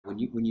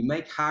you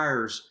make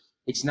hires,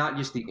 it's not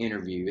just the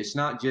interview. It's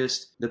not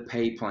just the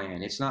pay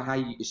plan. It's not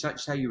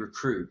just how you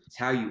recruit. It's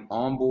how you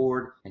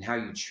onboard and how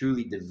you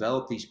truly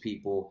develop these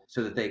people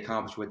so that they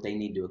accomplish what they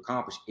need to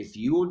accomplish. If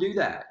you will do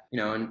that,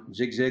 and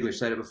Zig Ziglar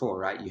said it before,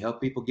 right? You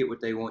help people get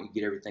what they want, you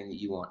get everything that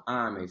you want.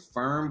 I'm a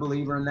firm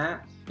believer in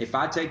that. If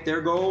I take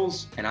their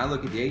goals and I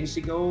look at the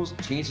agency goals,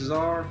 chances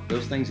are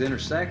those things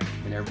intersect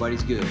and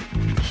everybody's good.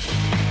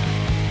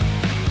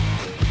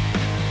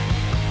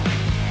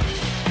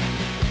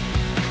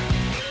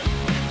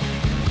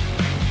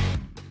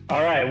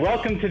 All right,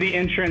 welcome to the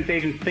Insurance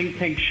Agents Think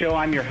Tank Show.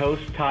 I'm your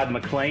host, Todd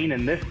McLean,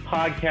 and this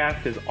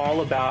podcast is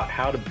all about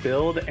how to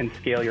build and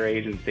scale your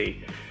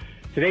agency.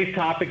 Today's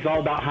topic is all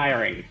about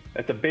hiring.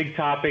 That's a big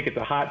topic. It's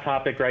a hot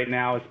topic right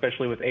now,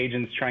 especially with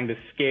agents trying to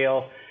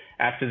scale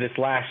after this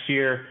last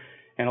year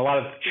and a lot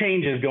of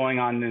changes going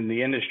on in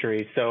the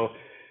industry. So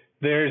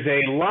there's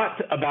a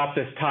lot about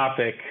this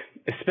topic,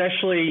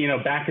 especially,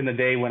 back in the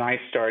day when I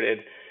started.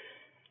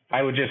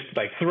 I would just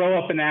throw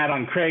up an ad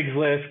on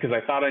Craigslist because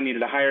I thought I needed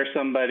to hire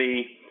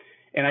somebody.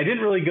 And I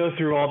didn't really go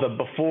through all the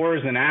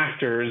befores and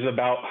afters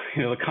about,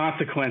 the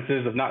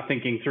consequences of not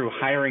thinking through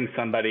hiring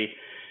somebody.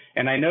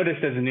 And I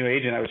noticed as a new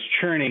agent, I was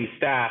churning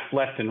staff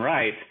left and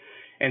right.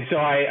 And so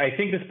I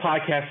think this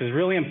podcast is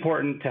really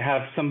important to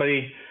have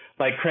somebody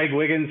like Craig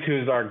Wiggins,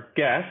 who's our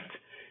guest,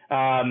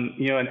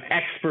 an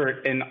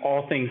expert in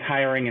all things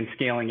hiring and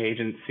scaling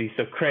agency.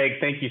 So Craig,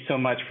 thank you so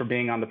much for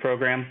being on the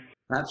program.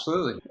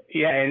 Absolutely.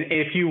 Yeah, and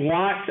if you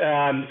want,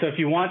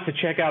 to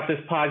check out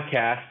this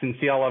podcast and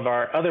see all of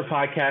our other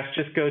podcasts,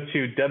 just go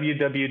to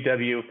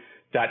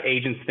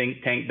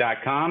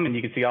www.agentsthinktank.com and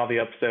you can see all the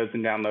episodes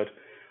and download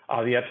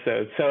all the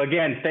episodes. So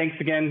again, thanks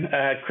again,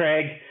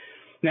 Craig.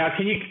 Now,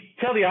 can you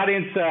tell the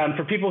audience,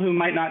 for people who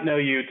might not know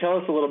you, tell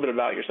us a little bit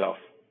about yourself?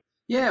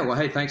 Yeah, well,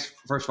 hey, thanks.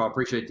 First of all, I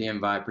appreciate the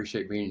invite.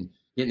 Appreciate getting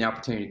the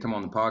opportunity to come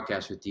on the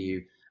podcast with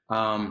you.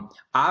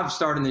 I've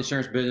started in the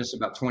insurance business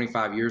about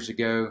 25 years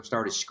ago,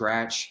 started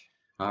scratch,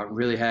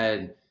 really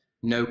had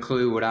no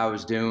clue what I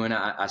was doing.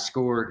 I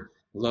scored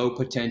low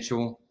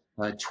potential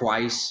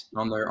twice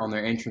on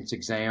their entrance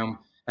exam,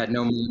 had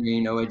no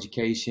money, no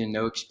education,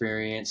 no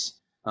experience.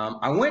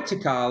 I went to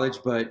college,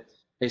 but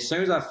as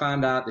soon as I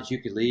found out that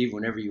you could leave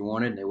whenever you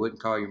wanted and they wouldn't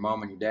call your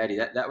mom and your daddy,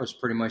 that was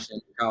pretty much the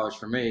end of college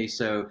for me.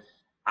 So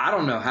I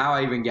don't know how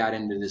I even got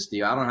into this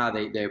deal. I don't know how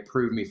they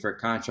approved me for a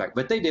contract,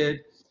 but they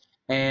did.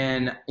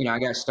 And, I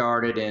got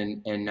started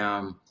and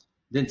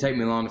didn't take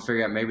me long to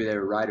figure out maybe they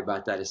were right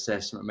about that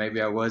assessment.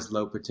 Maybe I was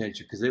low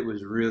potential because it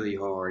was really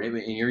hard. And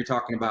you're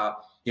talking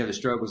about, the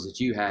struggles that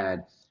you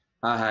had.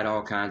 I had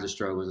all kinds of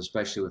struggles,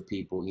 especially with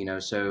people,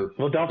 so.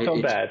 Well, don't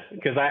feel bad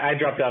because I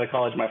dropped out of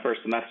college my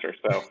first semester.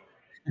 So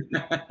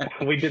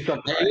we did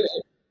something right.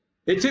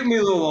 It took me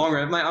a little longer.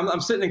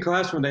 I'm sitting in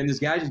class one day and this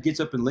guy just gets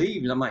up and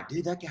leaves. And I'm like,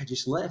 dude, that guy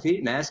just left. He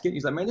didn't ask it.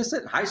 He's like, man, this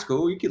isn't high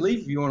school. You can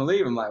leave if you want to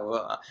leave. I'm like,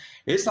 well,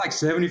 it's like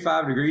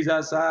 75 degrees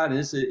outside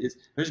and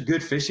there's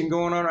good fishing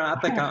going on. I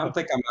think I'm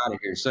out of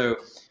here. So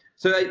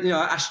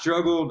I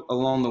struggled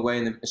along the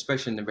way,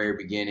 especially in the very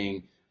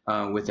beginning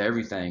with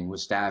everything,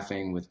 with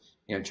staffing, with,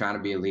 trying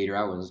to be a leader.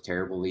 I was a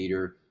terrible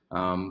leader.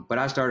 But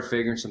I started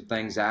figuring some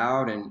things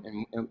out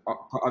and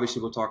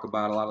obviously we'll talk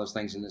about a lot of those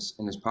things in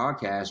this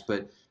podcast,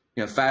 but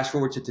fast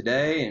forward to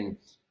today and,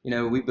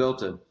 we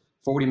built a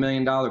 $40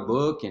 million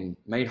book and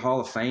made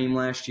Hall of Fame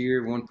last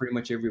year, won pretty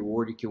much every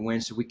award you can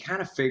win. So we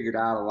kind of figured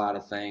out a lot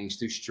of things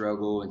through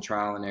struggle and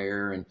trial and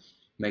error and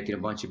making a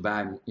bunch of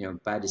bad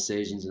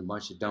decisions and a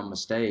bunch of dumb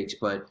mistakes,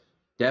 but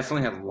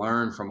definitely have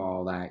learned from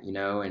all that,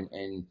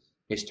 and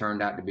it's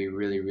turned out to be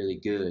really, really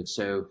good.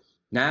 So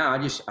now I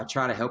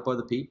try to help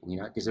other people,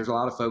 because there's a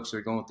lot of folks that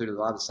are going through a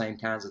lot of the same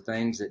kinds of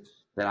things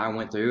that I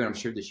went through and I'm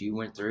sure that you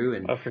went through.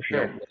 And for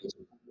sure.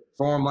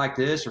 Forum like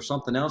this or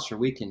something else, or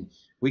we can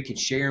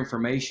share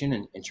information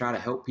and try to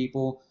help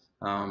people.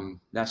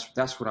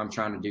 That's what I'm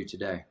trying to do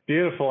today.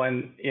 Beautiful.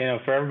 And,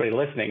 for everybody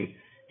listening,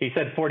 he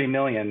said 40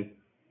 million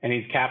and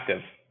he's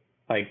captive.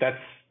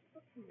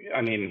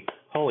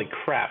 Holy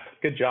crap.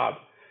 Good job.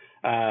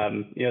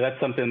 That's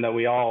something that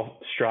we all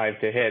strive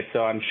to hit.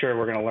 So I'm sure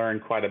we're going to learn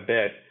quite a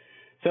bit.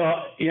 So,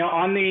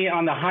 on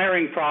the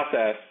hiring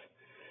process,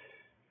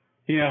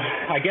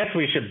 I guess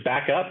we should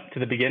back up to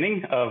the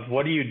beginning of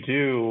what do you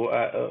do?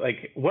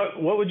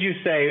 What would you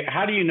say?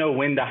 How do you know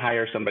when to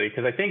hire somebody?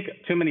 Because I think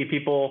too many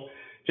people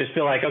just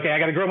feel like, okay, I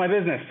got to grow my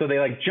business, so they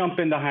jump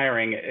into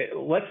hiring.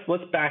 Let's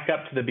back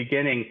up to the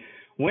beginning.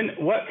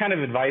 What kind of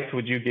advice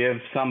would you give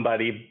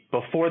somebody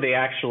before they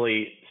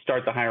actually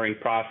start the hiring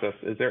process?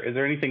 Is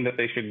there anything that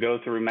they should go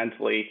through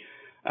mentally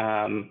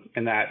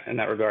in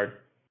that regard?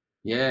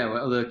 Yeah,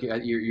 well, look,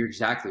 you're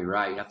exactly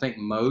right. I think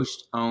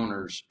most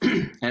owners,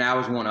 and I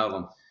was one of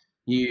them,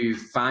 you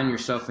find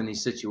yourself in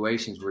these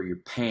situations where you're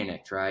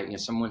panicked, right?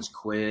 Someone's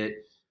quit,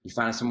 you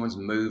find someone's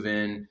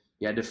moving,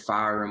 you had to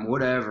fire them,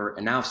 whatever,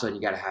 and now all of a sudden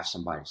you got to have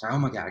somebody. It's like, oh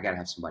my God, I got to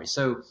have somebody.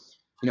 So,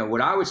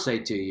 what I would say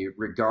to you,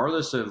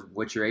 regardless of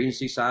what your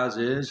agency size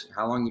is,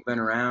 how long you've been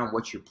around,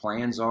 what your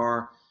plans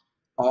are,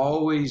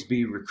 always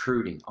be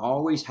recruiting.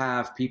 Always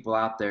have people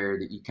out there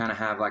that you kind of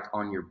have like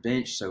on your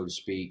bench, so to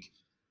speak,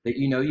 that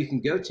you know you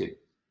can go to,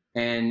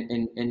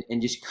 and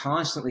just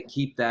constantly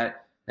keep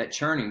that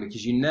churning,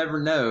 because you never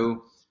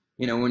know,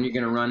 you know, when you're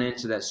going to run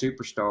into that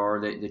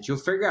superstar that you'll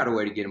figure out a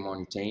way to get them on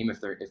your team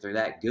if they're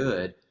that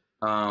good.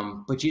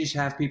 But you just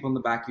have people in the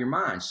back of your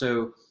mind.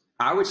 So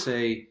I would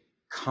say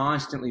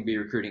constantly be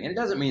recruiting, and it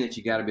doesn't mean that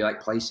you got to be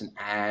like placing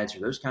ads or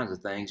those kinds of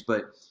things,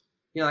 but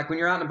you know, like when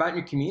you're out and about in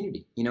your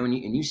community, you know, and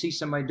you see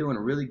somebody doing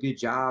a really good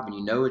job, and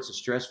you know it's a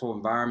stressful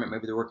environment.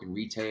 Maybe they're working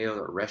retail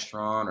or a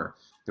restaurant, or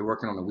they're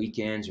working on the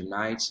weekends or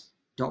nights.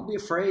 Don't be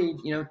afraid,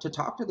 you know, to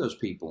talk to those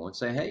people and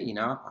say, hey, you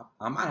know,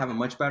 I might have a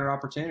much better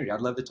opportunity.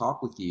 I'd love to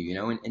talk with you, you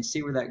know, and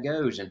see where that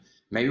goes. And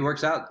maybe it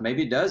works out,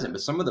 maybe it doesn't.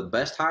 But some of the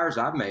best hires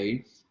I've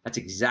made, that's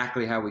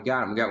exactly how we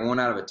got them. We got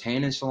one out of a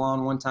tanning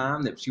salon one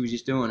time that she was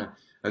just doing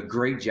a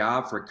great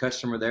job for a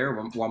customer there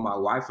while my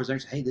wife was there.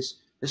 She said, hey,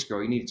 this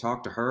girl, you need to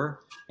talk to her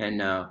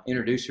and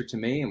introduce her to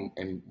me.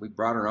 And we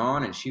brought her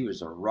on, and she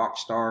was a rock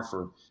star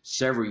for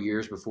several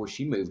years before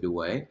she moved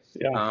away.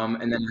 Yeah.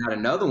 And then I had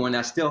another one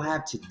I still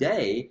have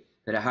today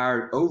that I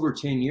hired over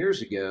 10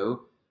 years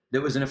ago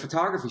that was in a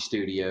photography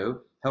studio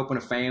helping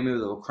a family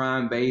with a little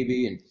crying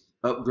baby and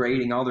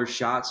upgrading all their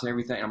shots and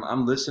everything.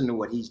 I'm listening to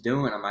what he's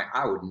doing. I'm like,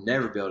 I would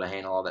never be able to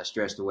handle all that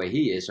stress the way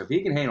he is. So if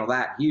he can handle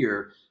that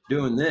here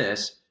doing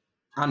this,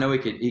 I know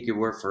he could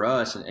work for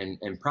us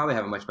and probably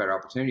have a much better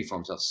opportunity for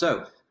himself.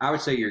 So I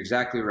would say you're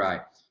exactly right.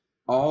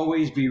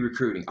 Always be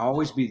recruiting,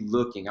 always be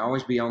looking,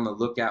 always be on the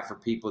lookout for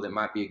people that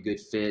might be a good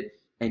fit,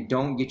 and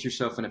don't get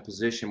yourself in a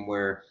position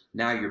where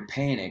now you're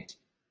panicked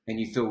and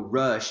you feel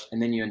rushed,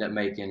 and then you end up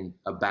making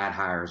a bad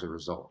hire as a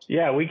result.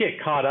 Yeah, we get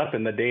caught up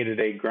in the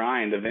day-to-day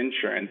grind of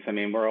insurance. I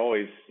mean, we're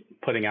always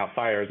putting out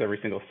fires every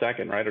single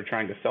second, right? Or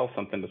trying to sell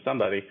something to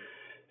somebody.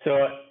 So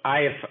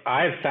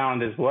I've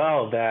found as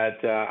well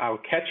that I'll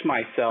catch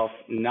myself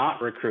not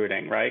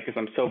recruiting, right? Because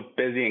I'm so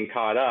busy and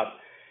caught up.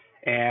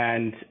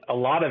 And a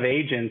lot of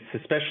agents,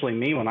 especially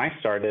me when I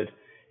started,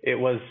 it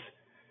was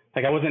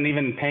like I wasn't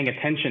even paying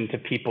attention to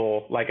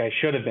people like I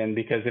should have been,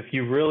 because if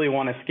you really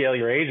want to scale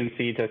your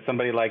agency to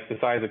somebody like the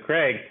size of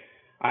Craig,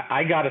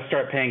 I got to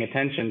start paying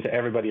attention to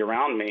everybody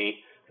around me,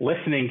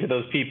 listening to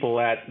those people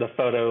at the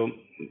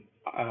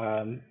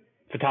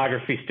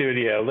photography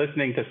studio,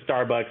 listening to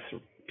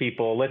Starbucks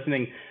people,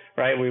 listening,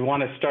 right? We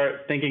want to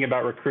start thinking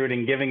about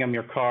recruiting, giving them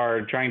your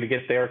card, trying to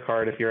get their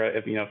card if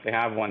they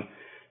have one.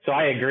 So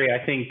I agree.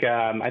 I think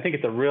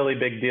it's a really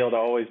big deal to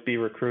always be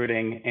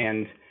recruiting.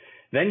 And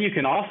then you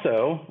can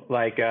also,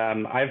 like,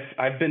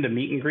 I've been to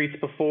meet and greets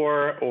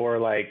before, or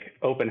like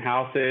open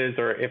houses,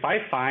 or if I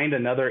find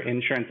another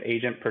insurance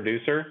agent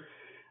producer,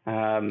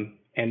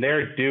 and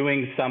they're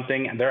doing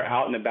something and they're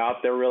out and about,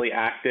 they're really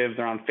active,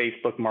 they're on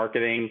Facebook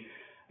marketing,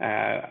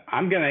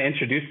 I'm going to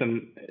introduce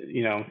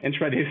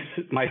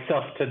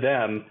myself to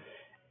them,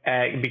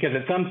 because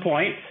at some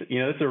point, you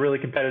know, this is a really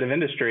competitive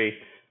industry.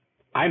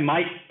 I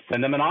might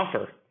send them an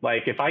offer.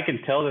 Like if I can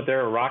tell that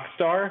they're a rock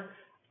star,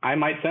 I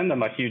might send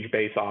them a huge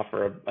base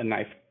offer, a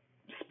nice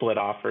split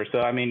offer. So,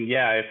 I mean,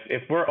 yeah,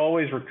 if we're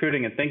always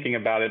recruiting and thinking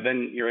about it,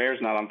 then your hair's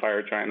not on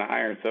fire trying to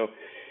hire. So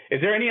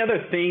is there any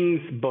other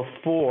things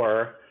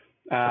before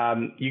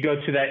you go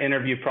to that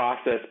interview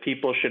process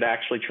people should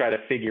actually try to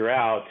figure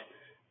out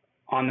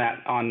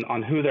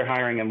on who they're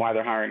hiring and why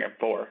they're hiring it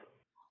for?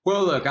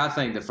 Well, look, I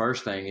think the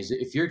first thing is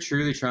if you're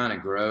truly trying to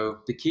grow,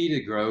 the key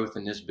to growth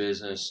in this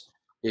business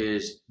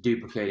is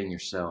duplicating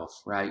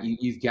yourself, right?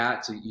 You've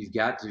got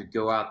to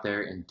go out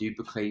there and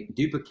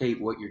duplicate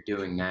what you're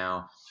doing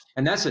now.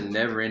 And that's a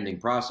never ending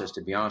process,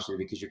 to be honest with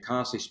you, because you're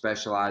constantly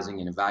specializing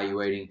and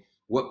evaluating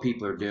what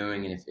people are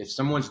doing. And if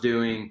someone's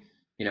doing,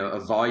 you know, a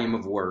volume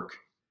of work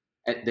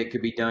that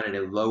could be done at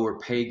a lower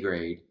pay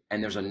grade,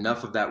 and there's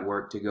enough of that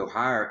work to go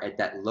hire at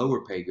that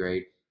lower pay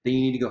grade, then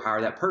you need to go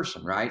hire that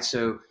person, right?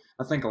 So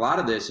I think a lot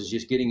of this is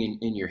just getting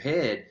in your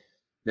head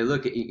that,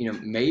 look, you know,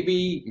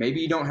 maybe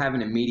you don't have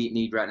an immediate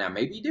need right now.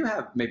 Maybe you do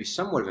have maybe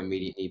somewhat of an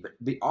immediate need,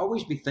 but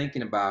always be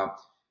thinking about,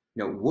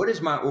 you know, what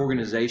is my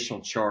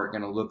organizational chart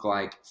going to look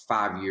like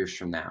 5 years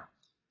from now,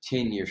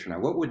 10 years from now?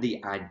 What would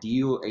the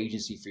ideal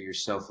agency for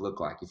yourself look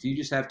like? If you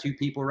just have 2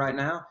 people right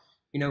now,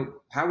 you know,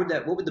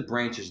 what would the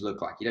branches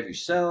look like? You'd have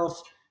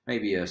yourself,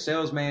 maybe a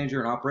sales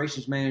manager, an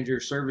operations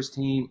manager, service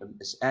team,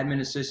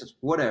 admin assistants,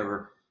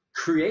 whatever.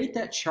 Create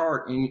that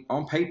chart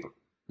on paper,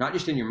 not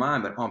just in your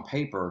mind, but on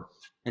paper,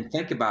 and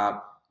think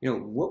about, you know,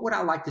 what would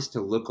I like this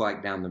to look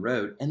like down the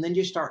road? And then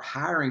just start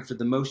hiring for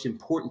the most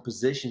important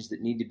positions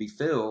that need to be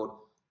filled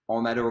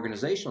on that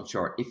organizational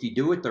chart. If you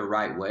do it the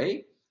right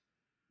way,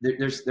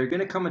 there's going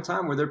to come a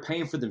time where they're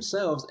paying for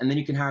themselves, and then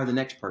you can hire the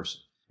next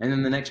person, and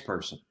then the next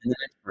person, and the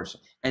next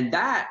person. And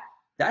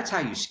that's how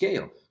you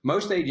scale.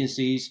 Most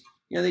agencies,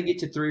 you know, they get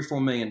to $3 or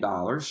 $4 million.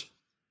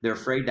 They're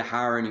afraid to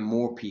hire any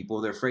more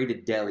people. They're afraid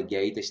to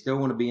delegate. They still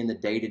want to be in the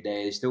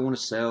day-to-day. They still want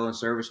to sell and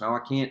service. No, I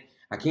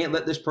can't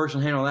let this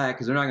person handle that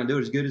because they're not going to do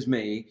it as good as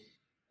me.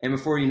 And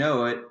before you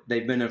know it,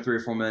 they've been a $3 or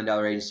 $4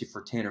 million agency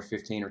for 10 or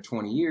 15 or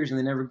 20 years, and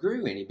they never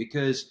grew any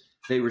because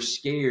they were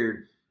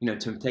scared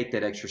to take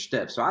that extra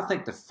step. So I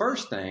think the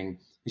first thing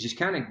is just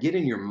kind of get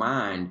in your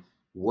mind,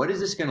 what is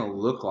this going to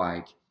look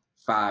like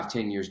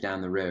 5-10 years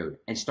down the road,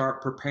 and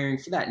start preparing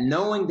for that,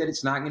 knowing that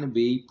it's not going to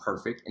be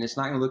perfect and it's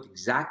not going to look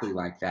exactly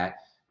like that.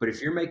 But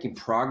if you're making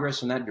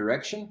progress in that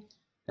direction,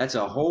 that's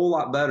a whole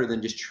lot better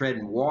than just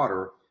treading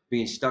water,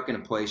 being stuck in a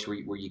place where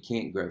you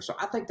can't grow. So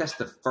I think that's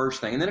the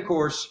first thing. And then, of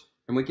course,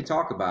 and we can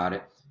talk about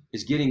it,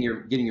 is getting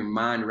your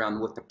mind around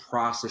what the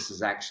process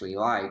is actually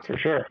like. For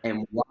sure.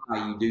 And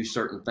why you do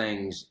certain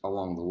things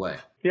along the way.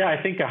 Yeah,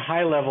 I think a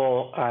high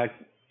level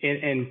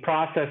in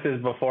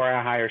processes before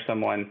I hire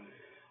someone,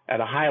 at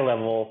a high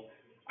level,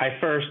 I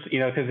first,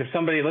 because if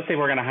somebody, let's say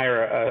we're going to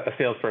hire a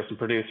salesperson,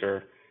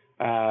 producer,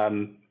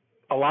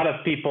 a lot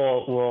of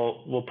people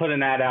will put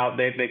an ad out.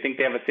 They think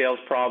they have a sales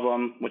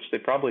problem, which they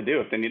probably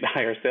do if they need to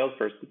hire a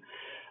salesperson.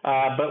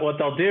 But what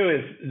they'll do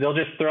is they'll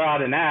just throw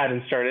out an ad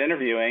and start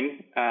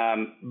interviewing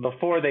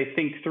before they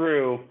think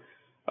through,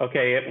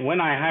 okay,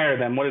 when I hire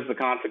them, what is the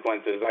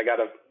consequences?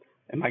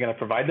 Am I going to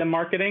provide them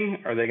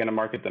marketing? Are they going to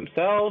market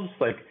themselves?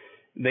 Like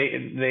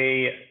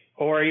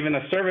or even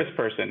a service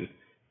person.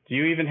 Do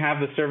you even have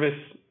the service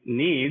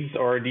needs,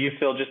 or do you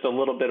feel just a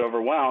little bit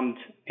overwhelmed?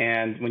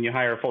 And when you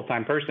hire a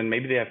full-time person,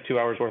 maybe they have 2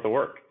 hours worth of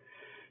work.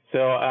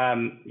 So,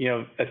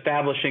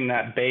 establishing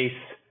that base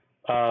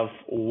of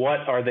what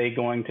are they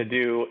going to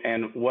do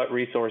and what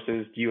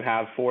resources do you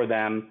have for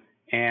them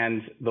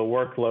and the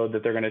workload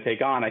that they're going to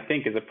take on, I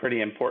think is a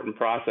pretty important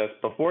process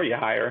before you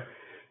hire.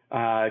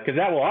 Because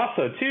that will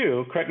also,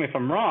 too, correct me if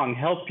I'm wrong,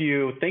 help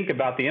you think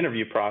about the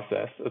interview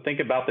process. So think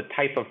about the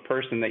type of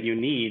person that you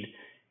need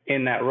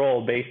in that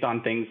role based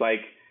on things like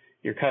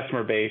your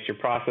customer base, your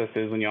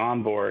processes when you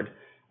onboard.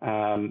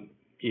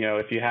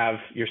 If you have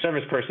your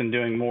service person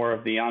doing more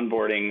of the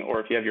onboarding, or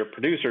if you have your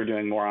producer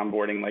doing more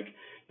onboarding, like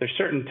there's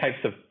certain types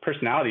of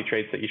personality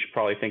traits that you should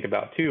probably think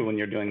about too when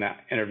you're doing that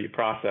interview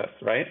process,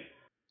 right?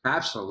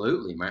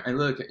 Absolutely, man. And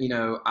look,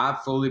 I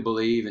fully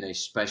believe in a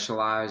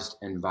specialized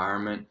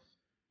environment.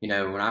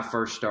 When I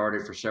first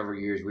started for several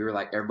years, we were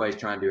like, everybody's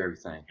trying to do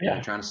everything. Yeah.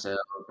 Trying to sell,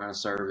 trying to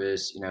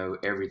service,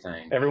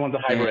 everything. Everyone's a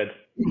hybrid.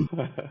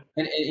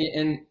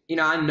 And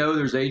I know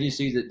there's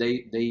agencies that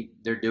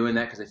they're doing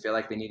that because they feel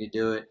like they need to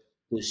do it.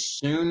 The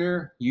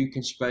sooner you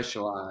can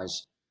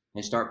specialize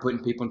and start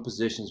putting people in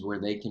positions where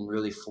they can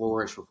really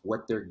flourish with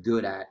what they're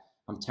good at,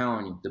 I'm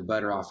telling you, the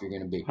better off you're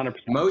going to be. 100%.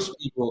 Most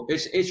people,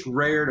 it's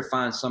rare to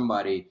find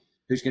somebody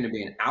who's going to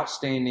be an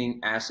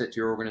outstanding asset to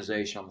your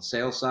organization on the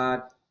sales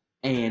side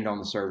and on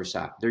the service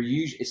side.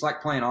 It's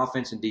like playing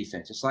offense and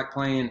defense. It's like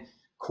playing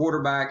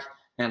quarterback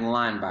and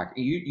linebacker.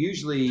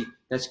 Usually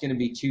that's going to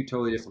be two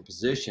totally different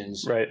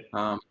positions, right?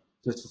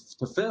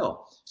 To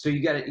fill. So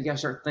you got to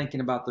start thinking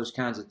about those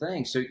kinds of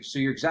things. So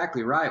you're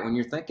exactly right. When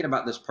you're thinking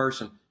about this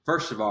person,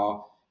 first of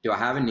all, do I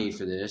have a need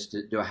for this?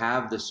 Do I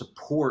have the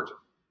support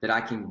that I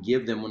can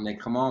give them when they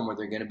come on where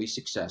they're going to be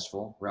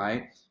successful,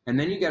 right? And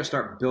then you got to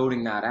start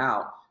building that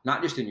out,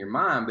 not just in your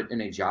mind, but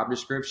in a job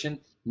description,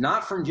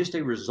 not from just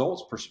a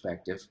results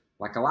perspective.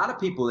 Like a lot of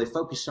people, they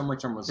focus so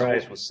much on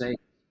results. Right. Will say,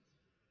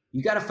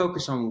 you got to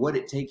focus on what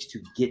it takes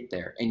to get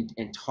there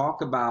and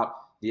talk about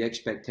the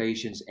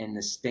expectations and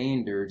the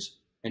standards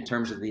in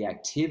terms of the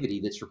activity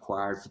that's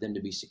required for them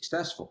to be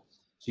successful.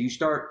 So you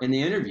start in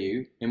the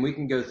interview, and we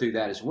can go through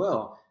that as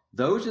well.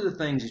 Those are the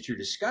things that you're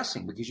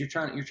discussing because you're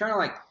trying to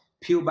like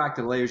peel back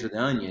the layers of the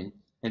onion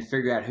and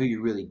figure out who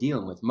you're really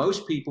dealing with.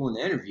 Most people in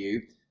the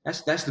interview,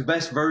 that's the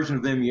best version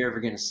of them you're ever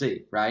going to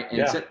see, right? And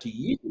It's up to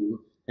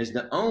you as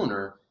the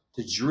owner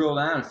to drill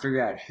down and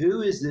figure out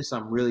who is this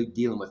I'm really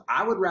dealing with.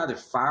 I would rather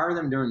fire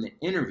them during the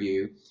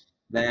interview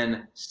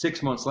than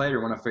 6 months later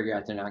when I figure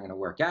out they're not going to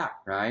work out,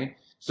 right?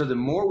 So the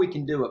more we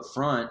can do up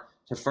front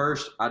to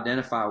first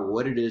identify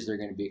what it is they're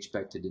going to be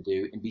expected to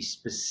do and be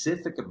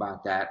specific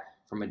about that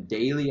from a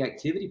daily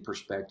activity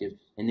perspective,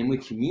 and then we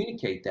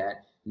communicate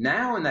that.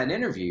 Now in that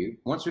interview,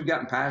 once we've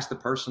gotten past the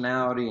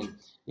personality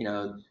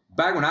and,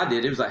 back when I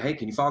did, it was like, hey,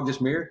 can you fog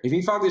this mirror? If you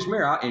can fog this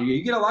mirror and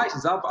you get a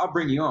license, I'll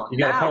bring you on.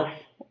 Now,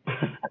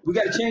 we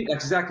got to change.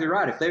 That's exactly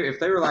right. If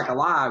they were like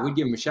alive, we'd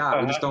give them a shot.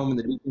 We'd just throw them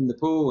in the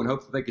pool and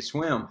hope that they could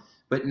swim.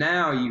 But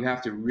now you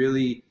have to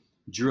really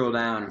drill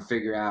down and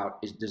figure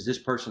out, does this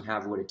person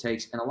have what it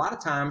takes? And a lot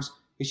of times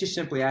it's just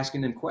simply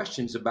asking them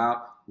questions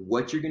about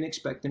what you're going to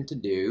expect them to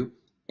do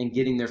and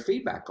getting their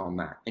feedback on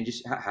that. And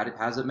just how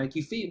does it make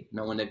you feel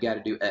knowing they've got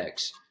to do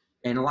X?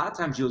 And a lot of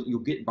times you'll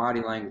get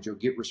body language, you'll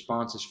get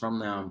responses from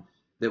them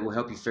that will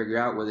help you figure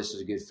out whether this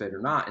is a good fit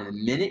or not. And the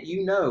minute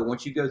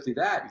once you go through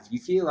that, if you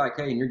feel like,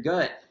 hey, in your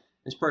gut,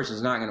 this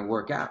person's not going to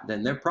work out,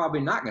 then they're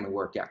probably not going to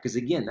work out. Because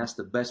again, that's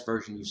the best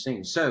version you've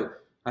seen. So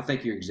I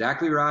think you're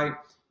exactly right.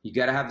 You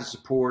got to have the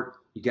support.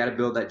 You got to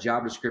build that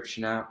job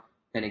description out.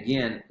 And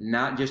again,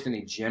 not just in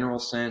a general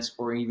sense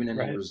or even in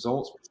a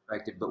results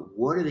perspective, but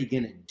what are they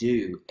going to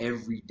do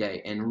every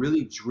day? And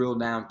really drill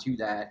down to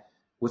that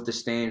with the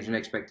standards and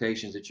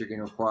expectations that you're going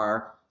to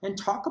require and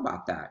talk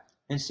about that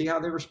and see how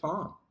they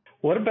respond.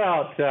 What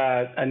about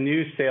a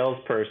new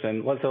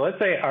salesperson? So let's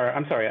say,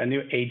 a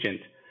new agent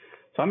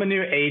So I'm a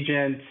new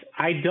agent.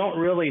 I don't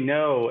really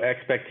know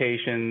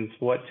expectations,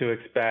 what to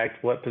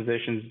expect, what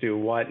positions do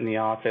what in the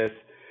office.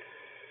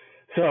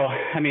 So,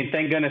 I mean,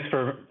 thank goodness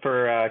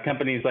for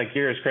companies like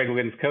yours, Craig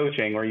Wiggins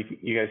Coaching, where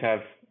you guys have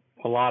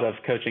a lot of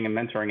coaching and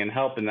mentoring and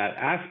help in that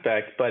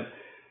aspect. But,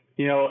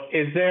 you know,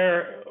 is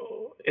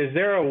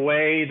there a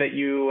way that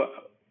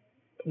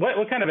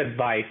what kind of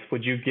advice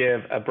would you give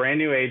a brand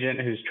new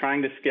agent who's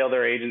trying to scale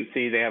their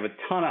agency? They have a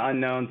ton of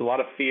unknowns, a lot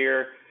of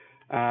fear.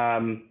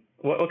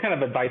 What kind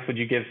of advice would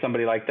you give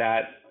somebody like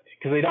that?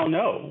 Because they don't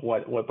know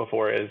what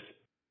before is.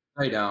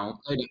 They don't.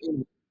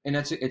 And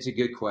it's a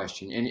good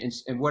question.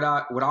 And what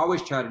I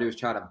always try to do is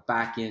try to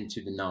back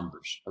into the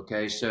numbers.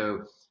 Okay.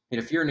 So, and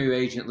if you're a new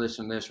agent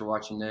listening to this or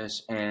watching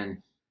this and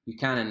you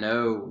kind of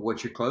know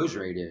what your close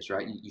rate is,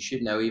 right? You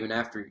should know even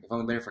after you've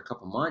only been here for a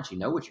couple of months, you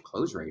know what your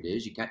close rate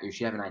is. You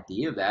should have an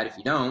idea of that. If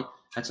you don't,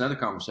 that's another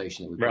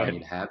conversation that we probably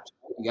need to have.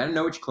 You got to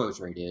know what your close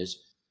rate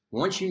is.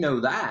 Once you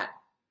know that,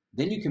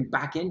 then you can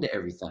back into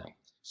everything.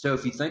 So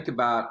if you think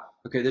about,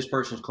 okay, this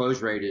person's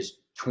close rate is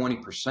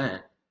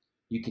 20%,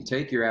 you can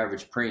take your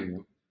average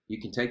premium, you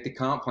can take the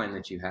comp plan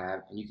that you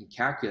have, and you can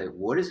calculate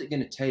what is it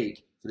going to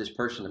take for this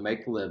person to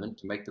make a living,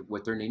 to make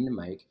what they're needing to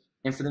make,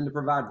 and for them to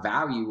provide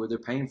value where they're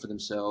paying for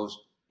themselves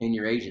in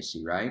your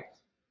agency, right?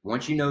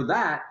 Once you know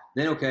that,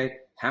 then, okay,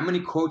 how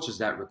many quotes does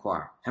that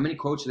require? How many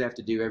quotes do they have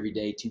to do every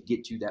day to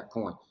get to that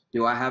point?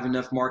 Do I have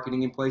enough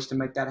marketing in place to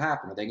make that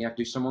happen? Are they going to have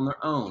to do some on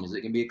their own? Is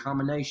it going to be a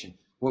combination?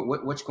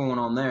 What's going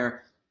on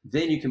there?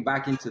 Then you can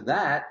back into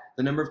that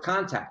the number of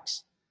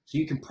contacts. So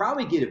you can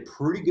probably get a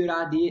pretty good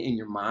idea in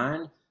your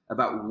mind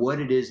about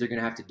what it is they're going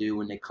to have to do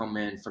when they come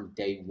in from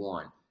day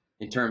one,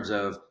 in terms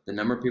of the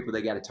number of people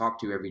they got to talk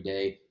to every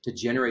day to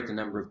generate the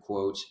number of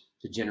quotes,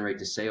 to generate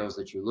the sales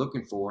that you're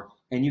looking for,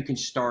 and you can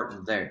start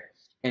there.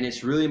 And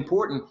it's really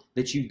important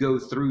that you go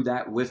through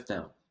that with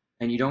them.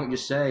 And you don't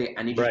just say,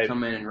 I need you to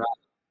come in and write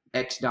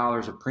X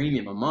dollars of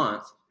premium a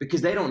month,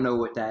 because they don't know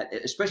what that,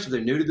 especially if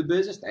they're new to the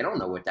business, they don't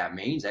know what that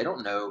means. They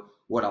don't know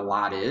what a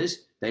lot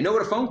is. They know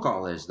what a phone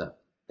call is, though.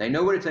 They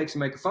know what it takes to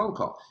make a phone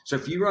call. So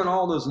if you run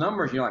all those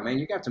numbers, you're like, man,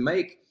 you got to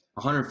make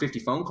 150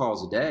 phone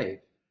calls a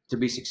day to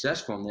be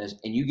successful in this,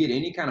 and you get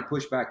any kind of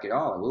pushback at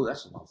all, like, oh,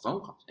 that's a lot of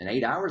phone calls. In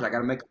 8 hours, I got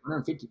to make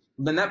 150.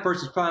 Then that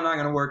person's probably not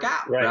going to work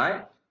out,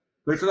 right?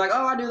 But if you're like,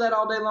 oh, I do that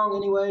all day long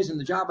anyways, and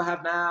the job I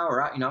have now,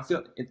 or I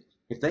feel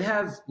if they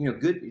have,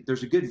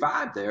 there's a good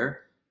vibe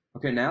there.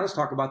 Okay, now let's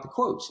talk about the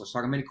quotes. Let's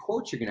talk how many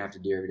quotes you're going to have to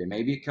do every day.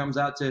 Maybe it comes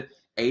out to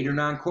 8 or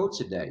 9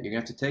 quotes a day. You're going to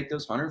have to take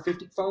those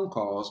 150 phone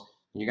calls,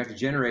 and you're going to have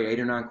to generate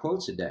 8 or 9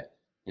 quotes a day.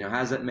 How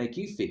does that make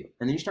you feel?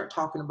 And then you start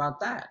talking about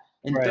that.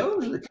 And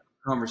those are the kind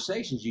of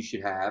conversations you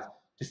should have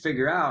to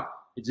figure out,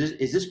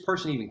 is this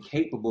person even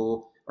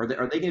capable, or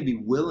are they going to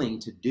be willing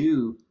to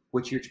do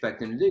what you're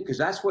expecting to do? Because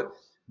that's what,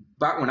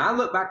 but when I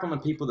look back on the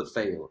people that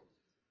failed,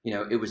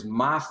 it was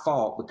my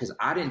fault because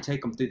I didn't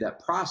take them through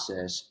that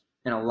process.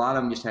 And a lot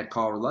of them just had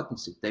call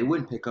reluctancy. They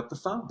wouldn't pick up the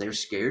phone. They were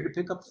scared to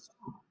pick up the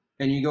phone.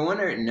 And you go in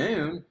there at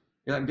noon,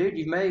 you're like, dude,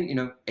 you've made,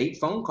 8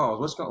 phone calls.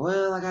 What's going on?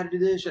 Well, I got to do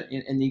this.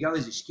 And you got all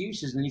these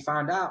excuses, and then you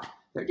find out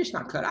they're just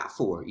not cut out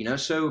for it,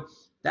 So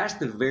that's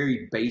the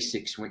very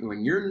basics.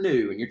 When you're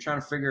new and you're trying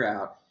to figure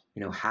out,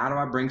 how do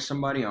I bring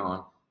somebody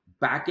on,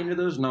 back into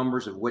those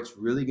numbers of what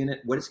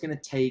it's going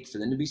to take for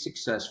them to be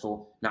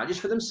successful, not just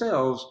for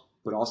themselves,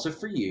 but also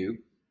for you.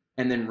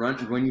 And then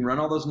when you run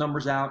all those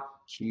numbers out,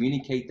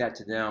 communicate that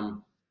to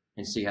them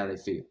and see how they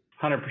feel.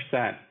 100%.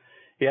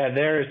 Yeah,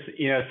 there's,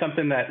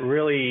 something that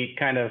really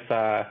kind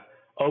of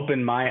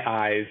opened my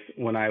eyes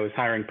when I was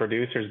hiring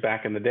producers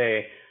back in the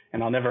day.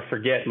 And I'll never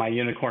forget my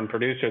unicorn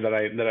producer that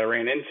I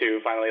ran into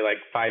finally, like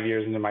 5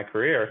 years into my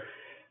career.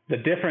 The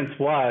difference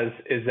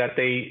is that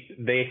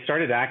they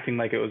started acting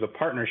like it was a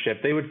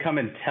partnership. They would come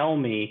and tell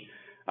me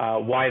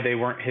why they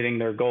weren't hitting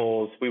their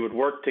goals. We would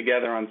work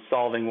together on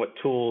solving what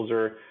tools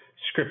or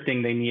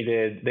scripting they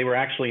needed. They were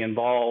actually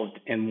involved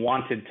and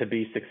wanted to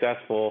be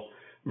successful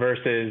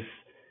versus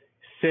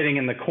sitting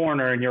in the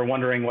corner and you're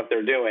wondering what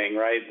they're doing,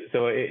 right?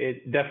 So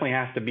it definitely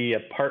has to be a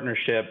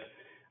partnership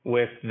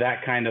with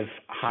that kind of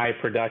high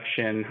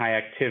production, high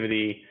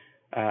activity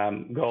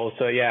goal.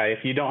 So yeah, if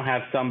you don't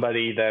have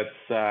somebody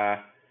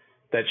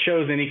that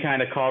shows any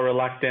kind of call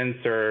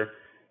reluctance or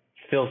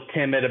feels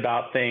timid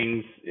about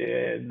things,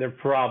 they're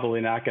probably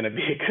not going to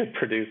be a good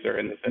producer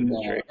in this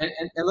industry.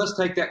 And let's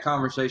take that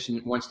conversation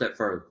one step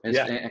further. And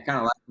I kind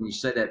of like when you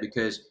said that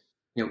because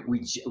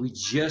we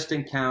just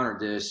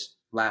encountered this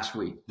last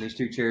week. These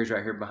 2 chairs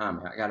right here behind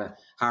me. I got a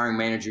hiring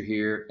manager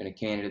here and a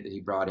candidate that he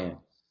brought in.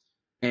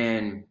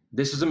 And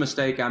this is a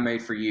mistake I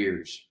made for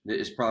years.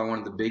 It's probably one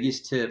of the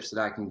biggest tips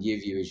that I can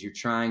give you as you're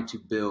trying to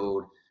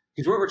build,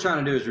 because what we're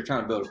trying to do is we're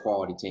trying to build a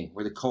quality team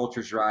where the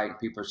culture's right,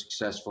 people are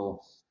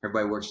successful,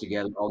 everybody works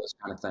together, all those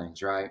kind of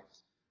things, right?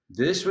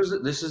 This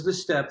is the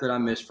step that I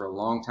missed for a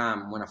long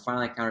time. When I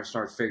finally kind of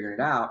started figuring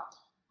it out,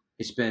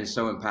 it's been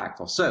so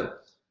impactful. So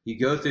you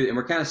go through, and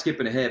we're kind of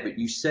skipping ahead, but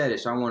you said it,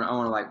 so I want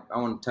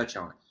to touch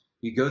on it.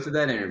 You go through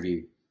that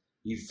interview,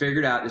 you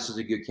figured out this is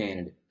a good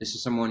candidate. This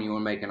is someone you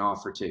want to make an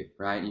offer to,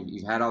 right?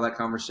 You've had all that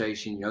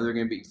conversation. You know they're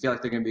going to be. You feel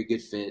like they're going to be a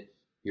good fit.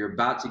 You're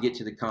about to get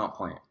to the comp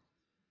plan.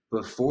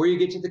 Before you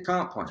get to the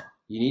comp plan,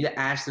 you need to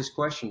ask this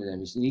question to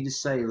them. You need to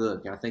say,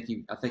 "Look, I think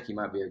you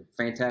might be a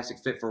fantastic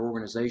fit for our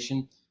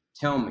organization.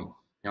 Tell me."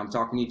 Now I'm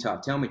talking to you,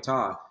 Todd. Tell me,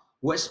 Todd,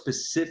 what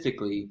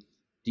specifically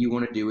do you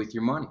want to do with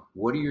your money?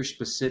 What are your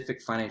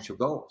specific financial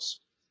goals?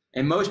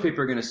 And most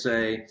people are going to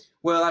say,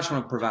 well, I just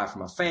want to provide for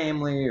my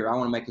family, or I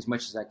want to make as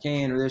much as I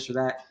can, or this or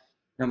that.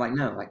 And I'm like,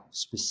 no, like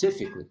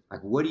specifically,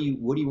 like what do you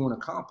want to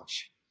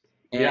accomplish?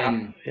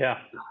 And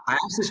I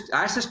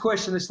asked this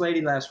question to this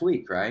lady last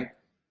week, right?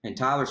 And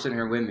Tyler's sitting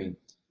here with me,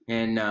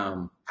 and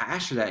I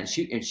asked her that, and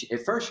she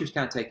at first she was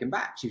kind of taken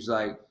back. She was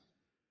like,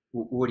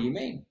 what do you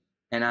mean?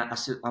 And I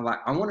said, I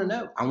want to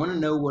know. I want to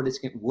know what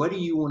do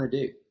you want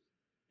to do?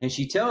 And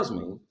she tells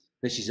me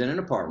that she's in an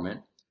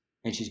apartment,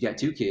 and she's got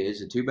 2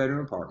 kids, a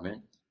 2-bedroom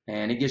apartment,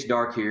 and it gets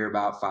dark here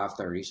about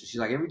 5:30. So she's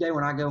like, every day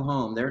when I go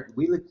home,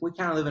 we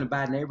kind of live in a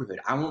bad neighborhood.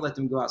 I won't let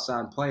them go outside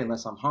and play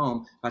unless I'm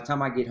home. By the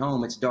time I get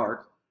home, it's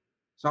dark.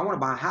 So I want to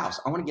buy a house.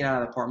 I want to get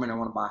out of the apartment. I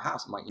want to buy a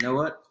house. I'm like, you know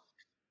what?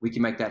 We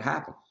can make that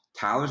happen.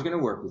 Tyler's going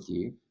to work with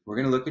you. We're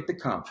going to look at the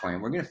comp plan.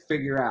 We're going to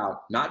figure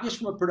out, not just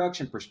from a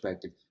production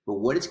perspective, but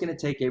what it's going to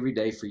take every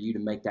day for you to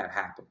make that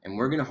happen. And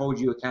we're going to hold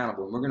you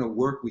accountable, and we're going to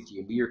work with you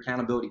and be your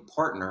accountability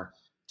partner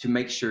to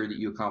make sure that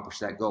you accomplish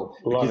that goal.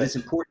 Because it's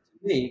important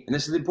to me, and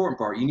this is the important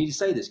part. You need to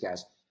say this,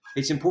 guys.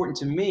 It's important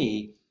to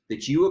me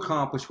that you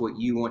accomplish what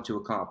you want to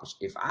accomplish.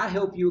 If I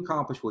help you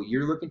accomplish what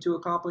you're looking to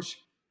accomplish,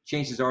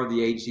 chances are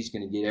the agency's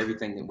going to get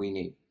everything that we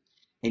need.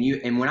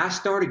 And when I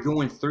started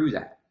going through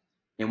that,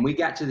 and we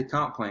got to the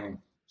comp plan,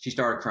 she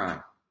started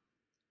crying.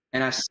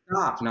 And I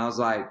stopped, and I was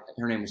like,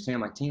 her name was Tina.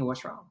 I'm like, Tina,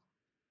 what's wrong?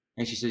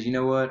 And she says, you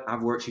know what?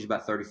 She's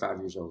about 35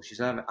 years old. She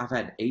said, I've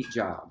had 8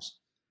 jobs.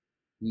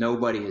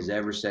 Nobody has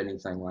ever said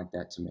anything like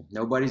that to me.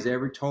 Nobody's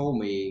ever told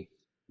me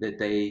that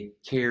they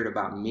cared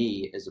about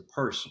me as a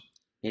person.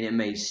 And it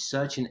made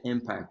such an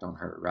impact on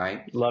her,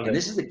 right? Love it.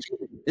 This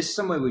is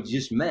somebody we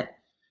just met.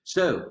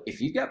 So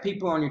if you've got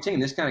people on your team,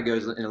 this kind of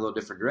goes in a little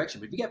different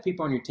direction, but if you got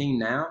people on your team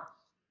now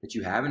that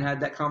you haven't had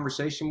that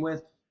conversation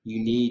with, you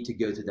need to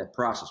go through that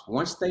process.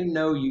 Once they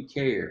know you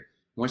care,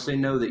 once they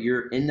know that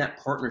you're in that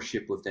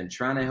partnership with them,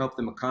 trying to help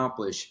them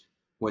accomplish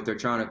what they're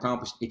trying to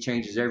accomplish, it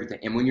changes everything.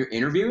 And when you're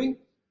interviewing,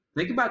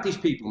 think about these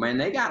people, man.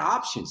 They got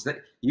options.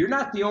 You're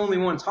not the only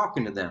one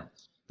talking to them.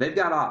 They've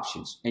got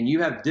options, and you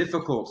have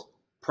difficult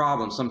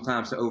problems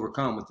sometimes to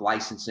overcome with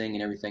licensing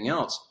and everything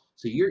else.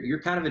 So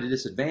you're kind of at a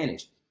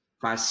disadvantage.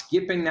 By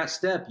skipping that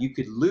step, you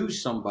could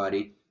lose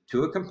somebody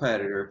to a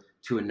competitor,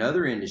 to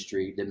another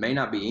industry that may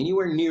not be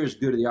anywhere near as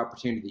good of the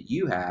opportunity that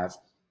you have,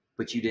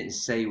 but you didn't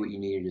say what you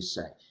needed to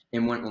say.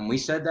 And when we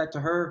said that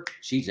to her,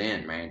 she's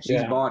in, man.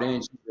 She's bought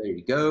in. She's ready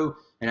to go.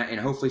 And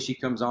hopefully she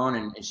comes on,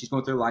 and she's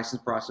going through the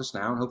license process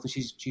now, and hopefully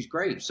she's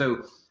great.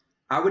 So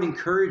I would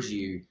encourage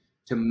you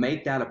to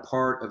make that a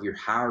part of your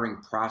hiring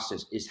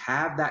process, is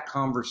have that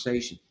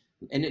conversation.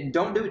 And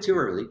don't do it too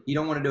early. You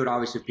don't want to do it,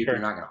 obviously, if people are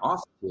not going to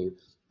offer you,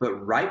 but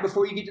right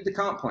before you get to the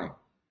comp plan,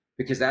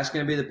 because that's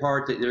going to be the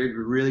part that they're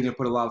really going to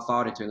put a lot of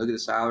thought into. And look at the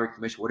salary,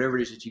 commission, whatever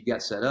it is that you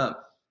got set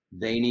up.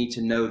 They need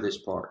to know this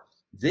part.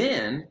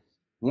 Then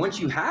once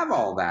you have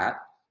all that,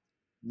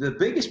 the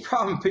biggest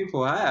problem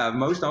people have,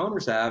 most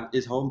owners have,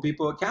 is holding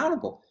people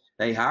accountable.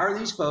 They hire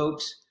these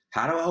folks.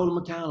 How do I hold them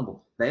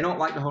accountable? They don't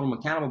like to hold them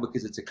accountable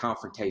because it's a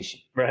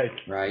confrontation.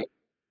 Right.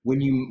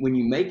 When you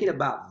make it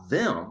about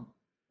them,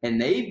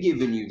 and they've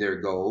given you their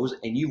goals,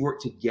 and you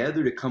work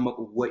together to come up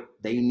with what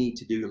they need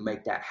to do to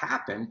make that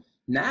happen.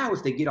 Now,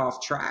 if they get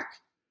off track,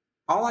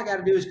 all I got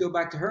to do is go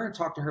back to her and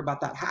talk to her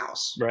about that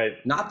house. Right.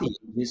 Not the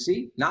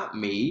agency, not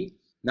me,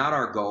 not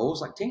our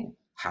goals. Like, Tina,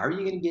 how are you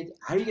going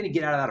to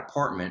get out of that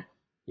apartment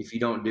if you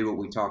don't do what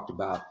we talked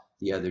about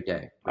the other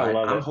day? Right? I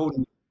love it. I'm holding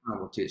you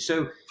accountable to it.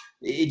 So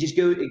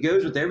it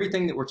goes with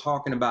everything that we're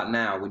talking about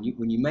now. When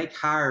you make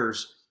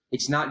hires,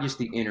 it's not just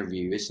the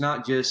interview. It's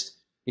not just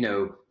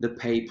the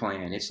pay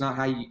plan. It's not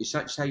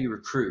just how you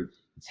recruit.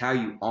 It's how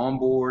you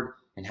onboard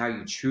and how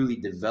you truly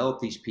develop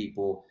these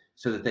people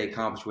so that they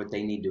accomplish what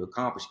they need to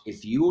accomplish.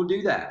 If you will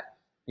do that,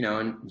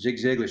 and Zig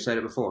Ziglar said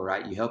it before,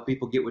 right? You help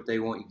people get what they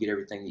want, you get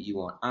everything that you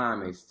want.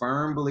 I'm a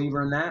firm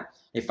believer in that.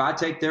 If I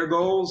take their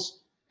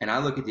goals and I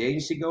look at the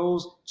agency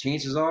goals,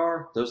 chances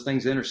are those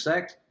things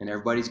intersect and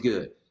everybody's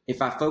good.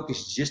 If I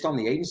focus just on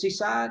the agency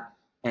side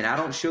and I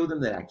don't show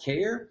them that I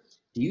care,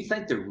 do you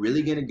think they're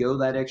really going to go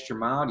that extra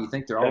mile? Do you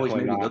think they're always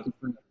maybe looking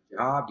for a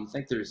job? Do you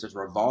think there's this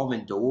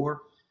revolving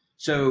door?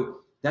 So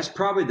that's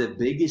probably the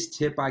biggest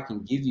tip I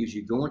can give you as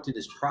you're going through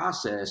this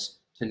process,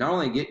 to not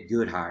only get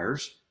good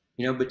hires,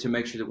 but to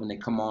make sure that when they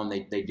come on,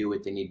 they do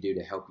what they need to do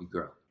to help you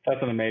grow.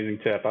 That's an amazing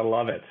tip. I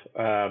love it.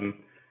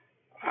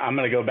 I'm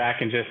going to go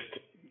back and just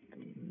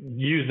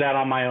use that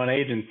on my own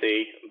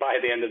agency by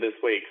the end of this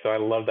week. So I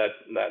love that.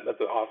 That's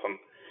awesome.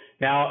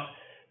 Now,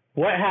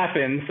 what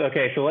happens?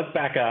 Okay, so let's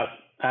back up.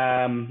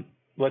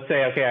 Let's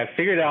say, okay, I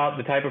figured out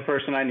the type of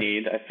person I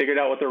need. I figured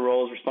out what their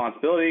roles,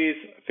 responsibilities.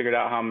 I figured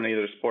out how I'm going to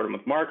either support them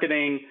with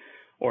marketing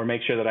or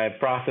make sure that I have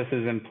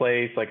processes in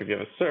place. Like if you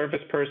have a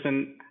service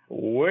person,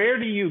 where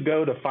do you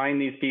go to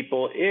find these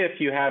people if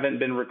you haven't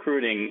been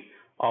recruiting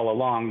all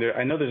along?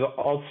 I know there's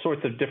all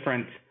sorts of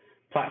different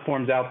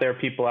platforms out there,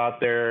 people out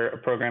there,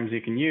 programs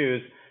you can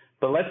use.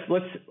 But let's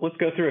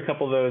go through a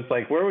couple of those.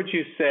 Like, where would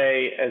you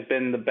say has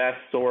been the best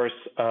source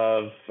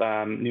of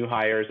new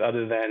hires,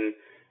 other than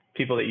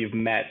people that you've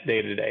met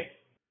day to day?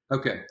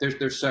 Okay,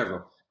 there's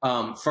several.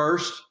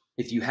 First,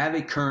 if you have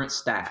a current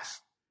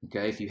staff,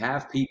 okay, if you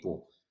have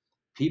people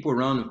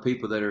run with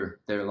people that are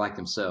like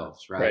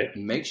themselves, right?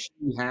 Make sure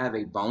you have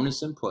a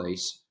bonus in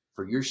place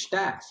for your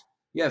staff.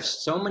 You have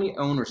so many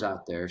owners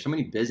out there, so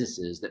many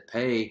businesses that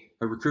pay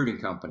a recruiting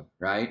company,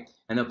 right?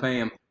 And they'll pay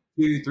them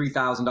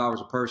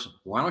 $2,000-$3,000 a person.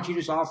 Why don't you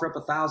just offer up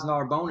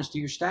 $1,000 bonus to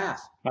your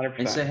staff 100%.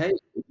 And say, hey,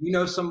 if you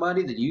know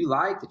somebody that you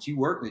like, that you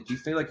work, that you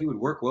feel like you would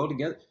work well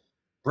together,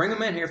 bring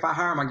them in here. If I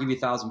hire them, I'll give you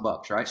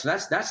 $1,000, right? So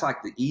that's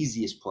like the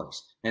easiest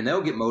place, and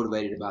they'll get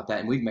motivated about that.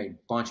 And we've made a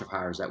bunch of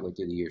hires that way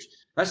through the years.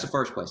 That's the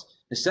first place.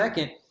 The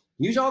second,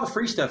 use all the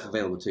free stuff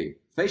available to you.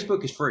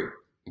 Facebook is free.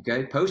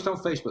 Okay, post on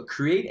Facebook.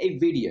 Create a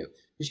video.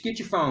 Just get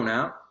your phone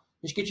out.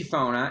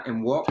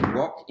 And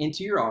walk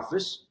into your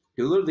office.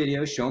 Do a little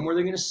video. Show them where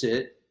they're going to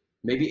sit.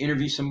 Maybe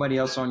interview somebody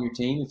else on your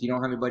team. If you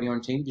don't have anybody on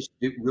your team, just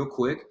do real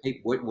quick. Hey,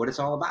 what it's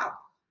all about.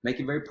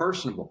 Make it very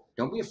personable.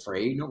 Don't be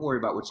afraid. Don't worry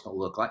about what it's going to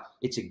look like.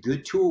 It's a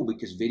good tool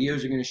because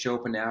videos are going to show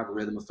up in the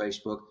algorithm of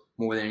Facebook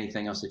more than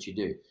anything else that you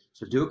do.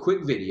 So do a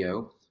quick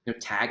video,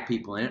 tag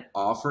people in it,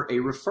 offer a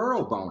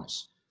referral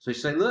bonus. So you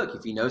say, look,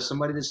 if you know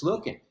somebody that's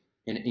looking,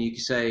 and you can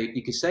say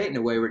it in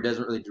a way where it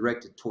doesn't really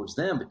direct it towards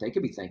them, but they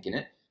could be thinking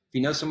it. If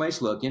you know somebody's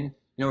looking,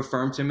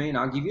 refer them to me and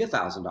I'll give you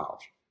 $1,000.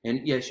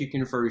 And yes, you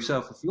can refer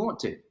yourself if you want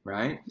to,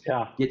 right?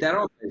 Yeah. Get that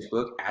on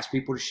Facebook. Ask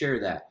people to share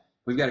that.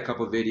 We've got a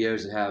couple of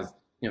videos that have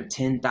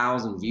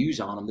 10,000 views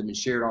on them. They've been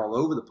shared all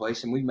over the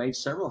place, and we've made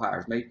several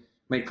hires. Made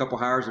a couple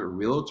hires that are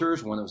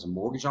realtors. One that was a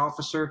mortgage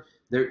officer.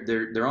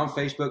 They're on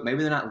Facebook.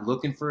 Maybe they're not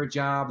looking for a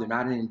job. They're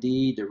not in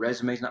Indeed. Their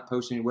resume's not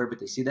posted anywhere, but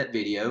they see that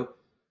video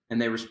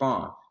and they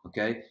respond.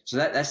 Okay, so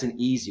that's an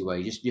easy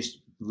way. Just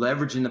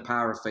leveraging the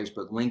power of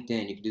Facebook,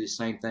 LinkedIn. You can do the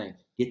same thing.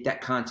 Get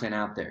that content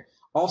out there.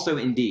 Also,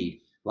 Indeed.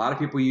 A lot of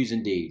people use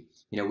Indeed.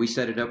 We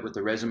set it up with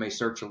the resume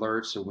search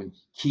alert. So when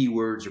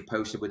keywords are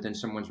posted within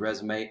someone's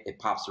resume, it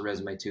pops the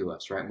resume to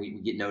us, right? We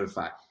get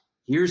notified.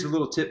 Here's a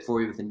little tip for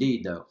you with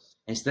Indeed, though.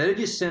 Instead of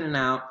just sending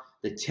out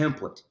the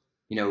template,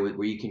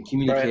 where you can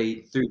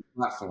communicate through the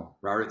platform,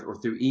 right, or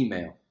through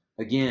email,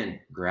 again,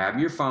 grab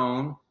your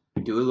phone,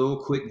 do a little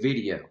quick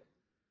video.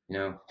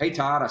 Hey,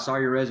 Todd, I saw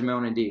your resume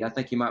on Indeed. I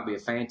think you might be a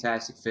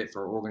fantastic fit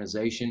for our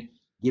organization.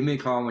 Give me a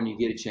call when you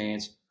get a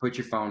chance. Put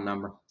your phone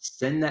number.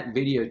 Send that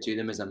video to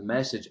them as a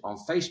message on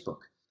Facebook.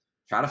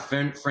 Try to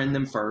friend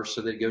them first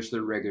so that it goes to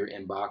their regular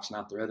inbox,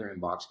 not their other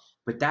inbox.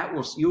 But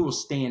you will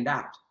stand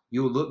out.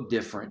 You'll look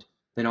different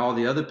than all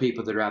the other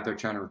people that are out there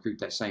trying to recruit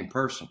that same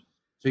person.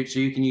 So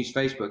you can use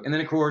Facebook. And then,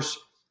 of course,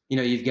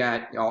 you've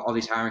got all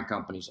these hiring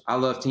companies. I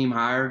love Team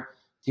Hire.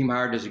 Team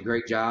Hire does a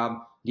great job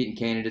getting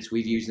candidates.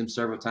 We've used them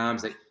several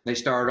times. They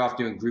started off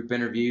doing group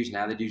interviews.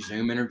 Now they do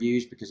Zoom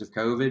interviews because of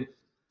COVID.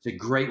 It's a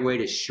great way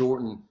to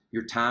shorten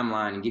your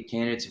timeline and get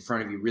candidates in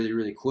front of you really,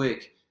 really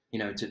quick,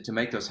 to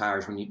make those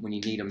hires when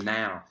you need them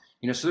now.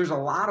 So there's a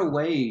lot of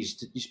ways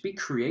to just be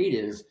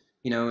creative,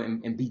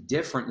 and be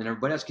different than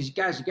everybody else. Because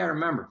you got to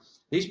remember,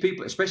 these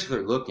people, especially if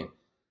they're looking,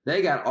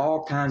 they got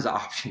all kinds of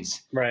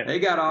options. Right. They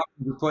got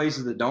options for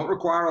places that don't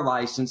require a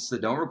license,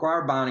 that don't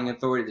require binding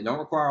authority, that don't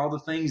require all the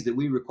things that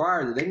we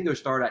require, that they can go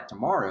start at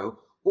tomorrow.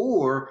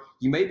 Or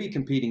you may be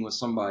competing with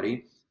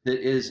somebody that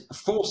is a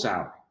full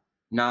salary,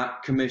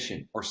 not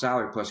commission or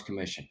salary plus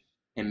commission.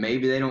 And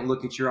maybe they don't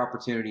look at your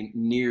opportunity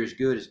near as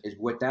good as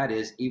what that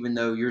is, even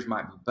though yours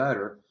might be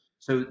better.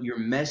 So your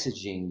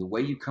messaging, the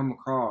way you come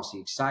across, the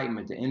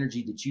excitement, the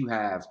energy that you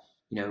have,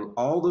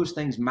 all those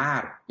things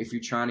matter if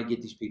you're trying to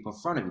get these people in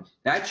front of you.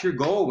 That's your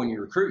goal when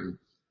you're recruiting,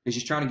 is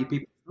just trying to get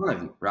people in front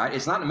of you, right?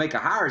 It's not to make a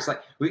hire. It's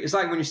like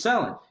when you're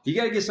selling. You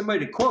got to get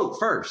somebody to quote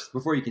first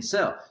before you can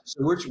sell.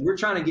 So we're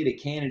trying to get a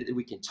candidate that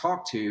we can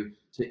talk to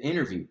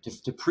interview,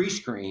 to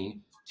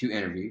pre-screen, to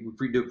interview.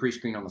 We do a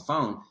pre-screen on the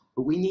phone,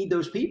 but we need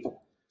those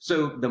people.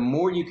 So the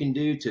more you can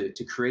do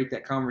to create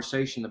that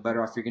conversation, the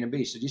better off you're going to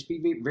be. So just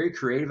be very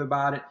creative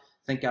about it.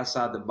 Think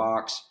outside the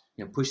box.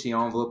 Push the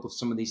envelope of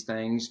some of these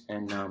things,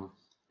 and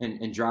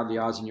drive the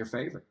odds in your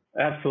favor.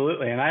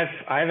 Absolutely. And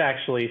I've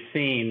actually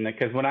seen,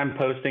 because when I'm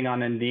posting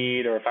on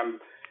Indeed, or if I'm,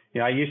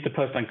 I used to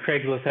post on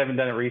Craigslist, haven't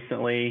done it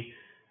recently.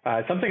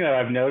 Something that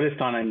I've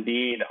noticed on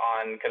Indeed,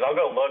 because I'll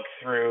go look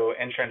through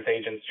insurance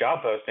agents'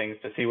 job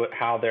postings to see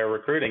how they're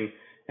recruiting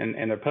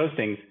and their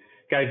postings.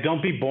 Guys,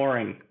 don't be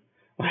boring.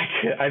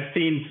 Like, I've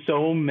seen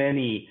so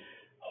many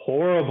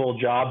horrible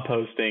job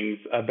postings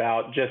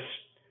about just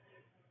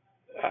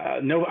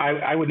no.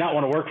 I would not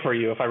want to work for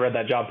you if I read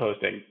that job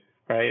posting.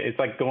 Right? It's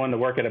like going to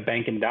work at a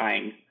bank and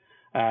dying,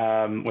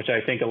 which I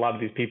think a lot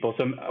of these people.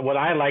 So what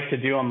I like to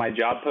do on my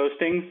job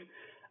postings,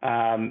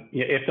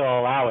 if they'll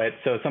allow it.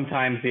 So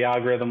sometimes the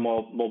algorithm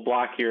will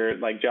block your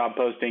job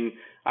posting.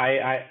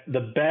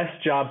 The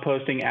best job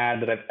posting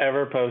ad that I've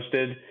ever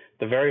posted,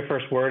 the very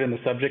first word in the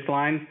subject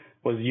line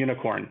was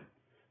unicorn.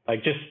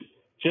 Like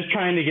just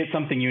trying to get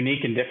something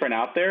unique and different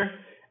out there.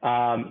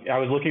 I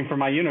was looking for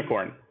my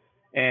unicorn.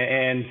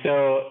 And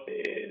so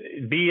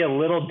be a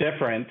little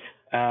different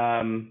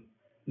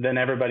than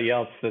everybody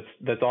else.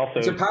 That's also.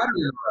 It's a pattern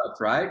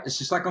interrupt, right? It's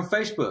just like on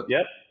Facebook.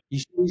 Yep. You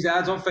see these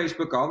ads on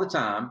Facebook all the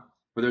time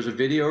where there's a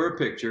video or a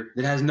picture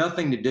that has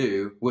nothing to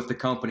do with the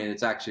company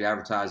that's actually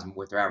advertising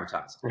what they're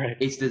advertising. Right.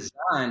 It's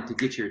designed to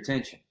get your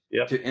attention,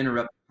 yep. to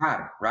interrupt the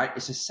pattern, right?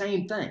 It's the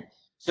same thing.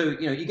 So,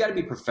 you got to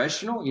be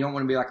professional. You don't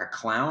want to be like a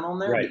clown on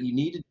there, right. but you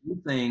need to do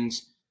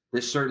things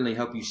that certainly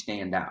help you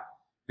stand out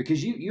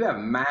because you have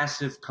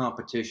massive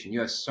competition. You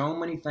have so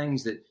many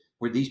things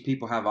where these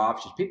people have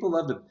options. People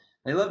love to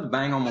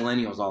bang on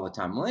millennials all the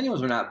time.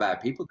 Millennials are not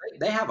bad people.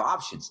 They have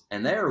options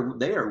and they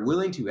are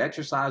willing to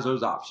exercise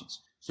those options.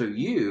 So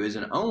you as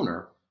an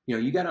owner,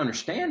 you got to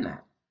understand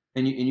that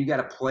and you got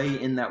to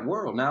play in that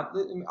world. Now,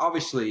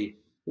 obviously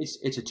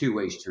it's a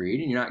two-way street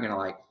and you're not going to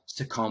like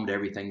succumb to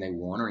everything they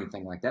want or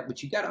anything like that,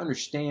 but you got to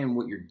understand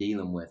what you're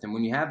dealing with. And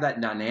when you have that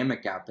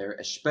dynamic out there,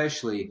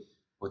 especially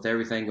with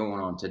everything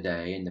going on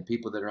today and the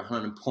people that are on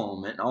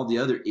unemployment and all the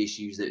other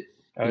issues that,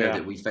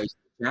 that we face,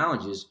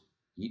 challenges,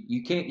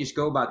 you can't just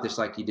go about this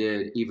like you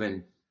did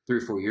even 3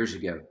 or 4 years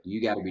ago.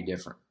 You got to be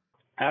different.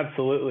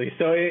 Absolutely.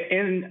 So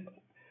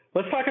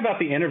let's talk about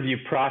the interview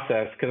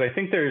process, because I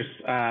think there's,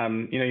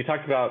 you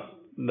talked about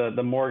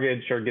the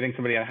mortgage or getting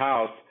somebody a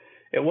house.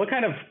 What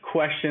kind of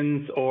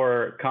questions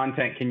or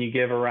content can you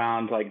give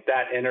around like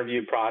that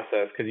interview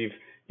process? Because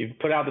you've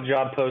put out the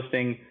job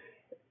posting,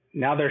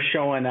 now they're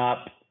showing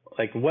up.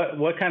 Like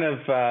what kind of,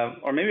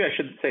 or maybe I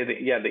should say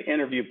the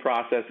interview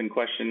process and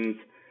questions.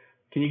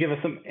 Can you give us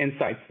some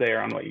insights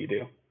there on what you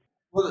do?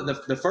 Well,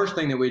 the first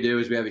thing that we do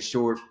is we have a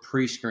short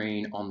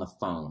pre-screen on the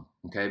phone,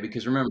 okay?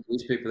 Because remember,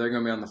 these people, they're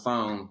going to be on the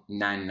phone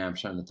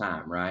 99% of the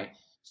time, right?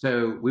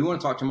 So we want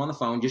to talk to them on the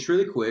phone just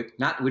really quick.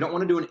 We don't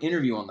want to do an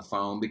interview on the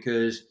phone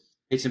because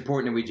it's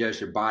important that we judge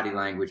their body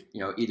language,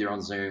 either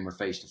on Zoom or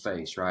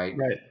face-to-face, right?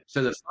 Right.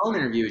 So the phone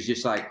interview is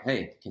just like,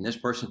 hey, can this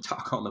person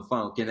talk on the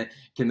phone?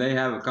 Can they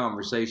have a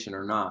conversation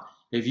or not?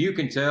 If you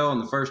can tell in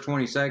the first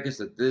 20 seconds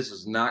that this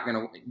is not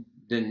going to,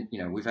 then,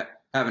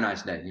 have a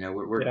nice day.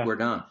 We're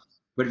done.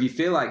 But if you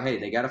feel like, hey,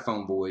 they got a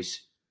phone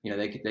voice,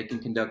 they can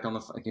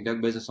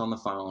conduct business on the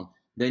phone,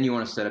 then you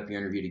want to set up your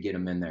interview to get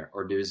them in there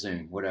or do a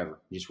Zoom,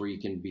 whatever, just where you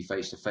can be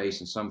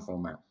face-to-face in some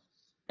format.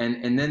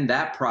 And then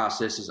that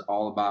process is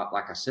all about,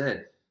 like I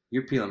said,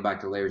 you're peeling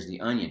back the layers of the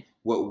onion.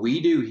 What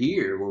we do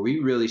here, where we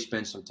really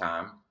spend some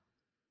time,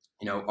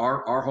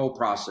 our whole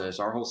process,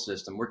 our whole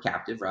system, we're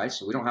captive, right?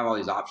 So we don't have all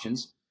these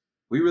options.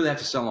 We really have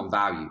to sell them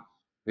value.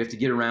 We have to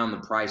get around the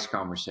price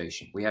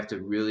conversation. We have to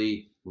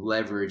really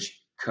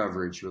leverage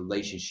coverage,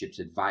 relationships,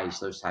 advice,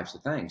 those types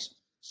of things.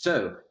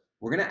 So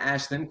we're going to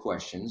ask them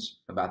questions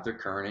about their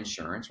current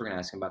insurance. We're going to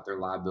ask them about their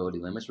liability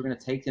limits. We're going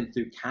to take them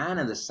through kind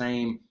of the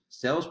same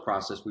sales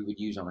process we would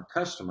use on a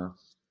customer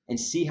and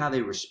see how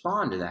they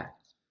respond to that.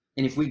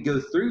 And if we go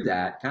through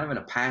that kind of in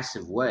a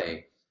passive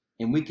way,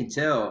 and we can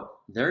tell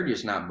they're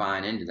just not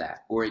buying into that,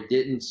 or it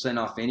didn't send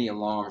off any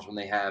alarms when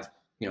they have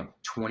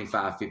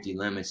 25, 50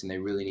 limits and they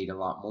really need a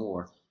lot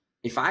more.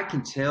 If I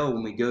can tell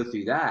when we go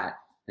through that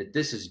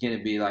this is going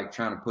to be like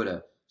trying to put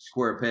a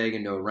square peg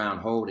into a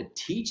round hole to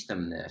teach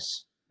them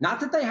this, not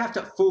that they have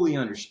to fully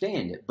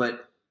understand it,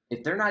 but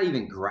if they're not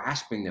even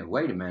grasping that,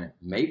 wait a minute,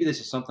 maybe this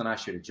is something I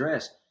should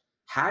address.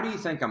 How do you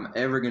think I'm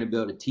ever going to be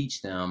able to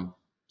teach them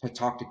to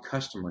talk to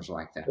customers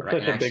like that? It's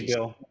right? such a big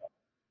deal.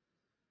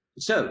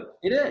 So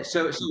it is.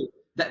 So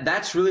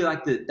that's really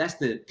like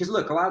because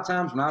look, a lot of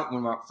times when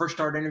I first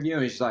started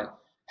interviewing, it's like,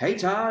 hey,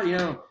 Todd,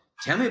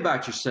 tell me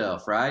about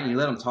yourself, right? And you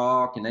let them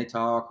talk and they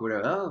talk,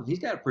 whatever. Oh, he's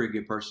got a pretty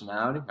good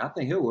personality. I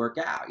think he'll work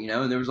out,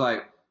 and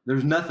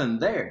there's nothing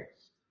there.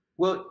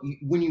 Well,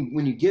 when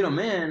you get them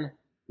in,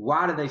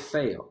 why do they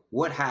fail?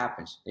 What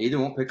happens? They either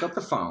won't pick up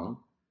the phone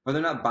or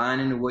they're not buying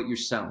into what you're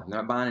selling. They're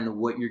not buying into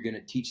what you're going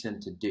to teach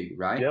them to do,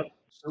 right? Yep.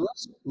 So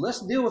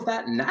let's deal with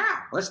that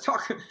now. Let's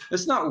talk.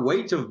 Let's not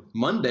wait till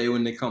Monday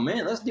when they come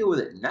in. Let's deal with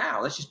it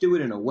now. Let's just do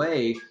it in a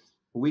way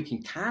where we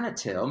can kind of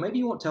tell. Maybe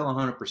you won't tell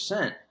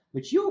 100%.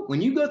 But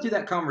when you go through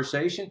that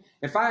conversation,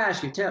 if I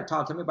ask you, Todd,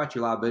 tell me about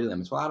your liability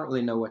limits. Well, I don't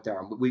really know what they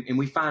are.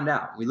 We find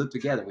out. We look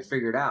together. We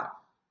figure it out.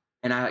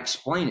 And I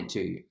explain it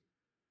to you.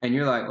 And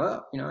you're like,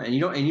 well, and you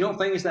don't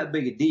think it's that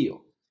big a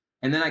deal.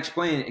 And then I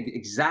explain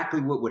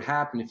exactly what would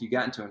happen if you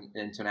got into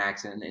an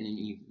accident and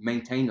you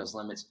maintain those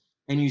limits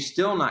and you're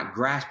still not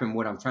grasping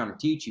what I'm trying to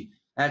teach you.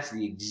 That's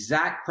the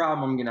exact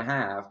problem I'm going to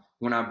have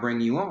when I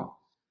bring you on.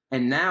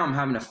 And now I'm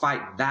having to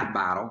fight that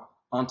battle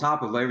on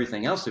top of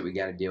everything else that we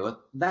got to deal with.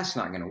 That's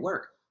not going to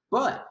work.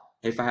 But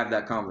if I have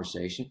that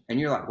conversation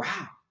and you're like,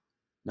 wow,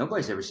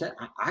 nobody's ever said,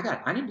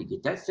 I need to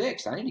get that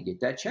fixed. I need to get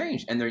that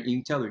changed. And you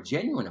can tell they're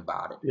genuine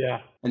about it. Yeah.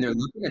 And they're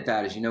looking at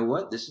that as,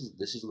 what, this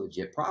is a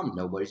legit problem.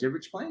 Nobody's ever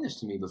explained this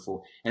to me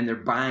before. And they're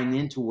buying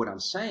into what I'm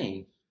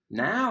saying.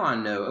 Now I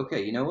know,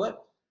 okay, you know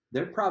what?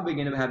 they're probably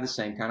going to have the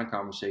same kind of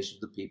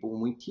conversations with people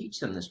when we teach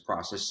them this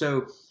process.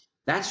 So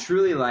that's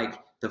really like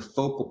the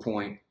focal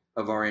point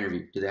of our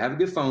interview. Do they have a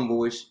good phone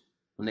voice?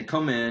 When they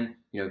come in,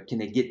 can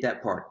they get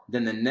that part?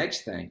 Then the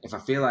next thing, if I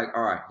feel like,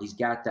 all right, he's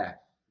got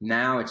that.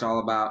 Now it's all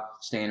about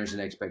standards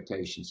and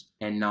expectations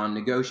and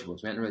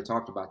non-negotiables. We haven't really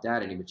talked about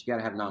that any, but you got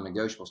to have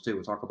non-negotiables too.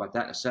 We'll talk about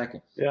that in a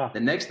second. Yeah. The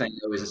next thing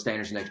though is the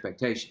standards and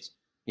expectations.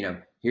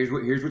 Here's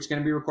what's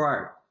going to be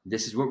required.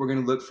 This is what we're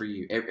going to look for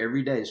you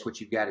every day. Is what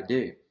you've got to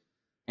do,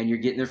 and you're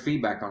getting their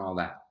feedback on all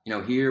that.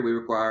 Here we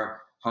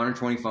require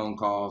 120 phone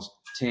calls,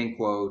 10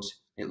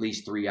 quotes, at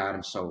least 3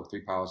 items sold,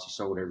 3 policies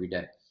sold every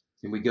day.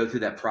 And we go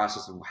through that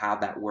process of how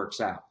that works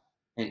out.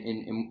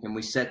 And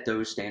we set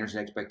those standards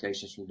and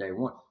expectations from day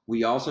one.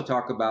 We also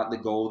talk about the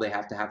goal they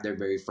have to have their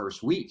very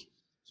first week.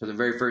 So the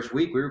very first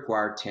week, we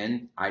require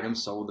 10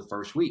 items sold the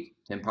first week,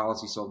 10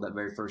 policies sold that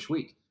very first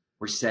week.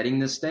 We're setting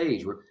the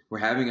stage. We're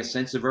having a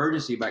sense of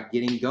urgency about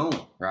getting going,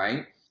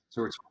 right?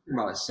 So we're talking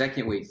about a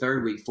second week,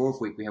 third week, fourth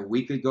week. We have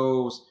weekly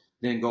goals,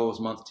 then goals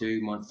month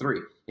 2, month 3.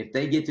 If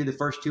they get through the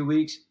first 2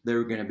 weeks,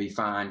 they're going to be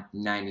fine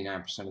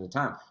 99% of the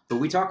time. But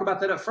we talk about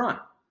that up front.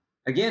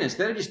 Again,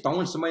 instead of just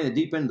throwing somebody in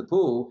the deep end of the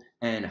pool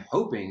and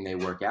hoping they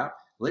work out,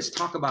 let's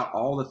talk about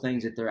all the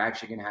things that they're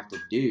actually going to have to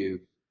do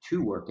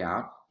to work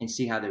out and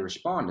see how they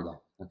respond to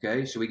that.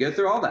 Okay, so we go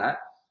through all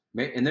that,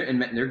 and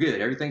they're good.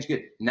 Everything's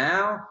good.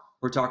 Now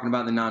we're talking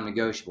about the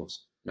non-negotiables.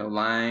 No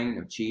lying,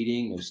 no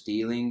cheating, no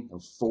stealing, no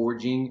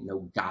forging,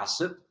 no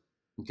gossip.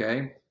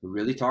 Okay, we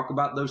really talk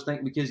about those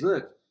things because,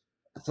 look,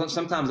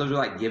 sometimes those are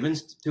like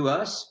givens to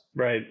us.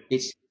 Right.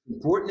 It's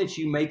important that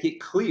you make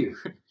it clear.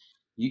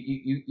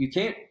 You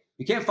can't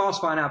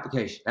falsify an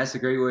application. That's a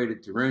great way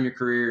to ruin your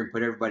career and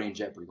put everybody in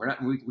jeopardy.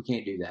 We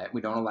can't do that. We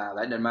don't allow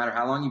that. It doesn't matter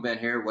how long you've been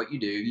here, what you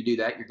do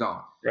that, you're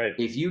gone. Right.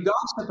 If you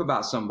gossip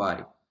about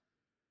somebody,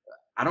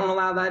 I don't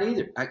allow that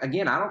either. I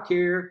don't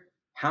care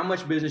how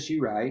much business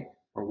you write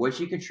or what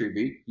you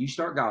contribute. You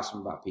start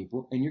gossiping about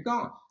people and you're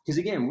gone. Because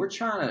again, we're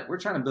trying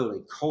to build a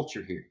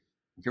culture here.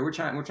 Okay, we're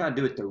trying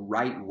to do it the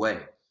right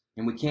way,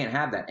 and we can't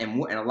have that. And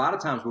a lot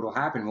of times, what will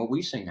happen, what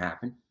we've seen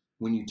happen,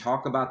 when you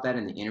talk about that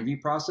in the interview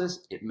process,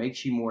 it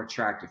makes you more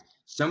attractive.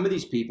 Some of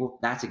these people,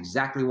 that's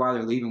exactly why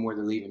they're leaving where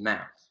they're leaving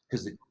now,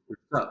 because the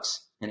culture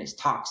sucks and it's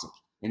toxic.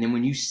 And then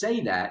when you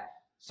say that,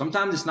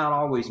 sometimes it's not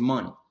always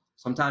money.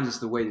 Sometimes it's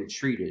the way they're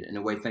treated and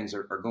the way things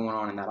are going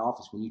on in that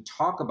office. When you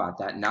talk about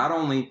that, not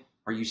only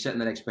are you setting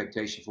that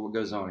expectation for what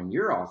goes on in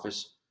your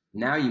office,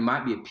 now you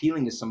might be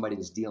appealing to somebody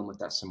that's dealing with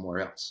that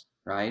somewhere else,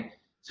 right?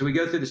 So we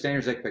go through the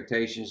standards,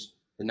 expectations,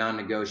 the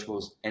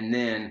non-negotiables, and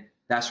then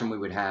that's when we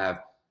would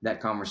have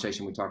that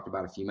conversation we talked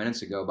about a few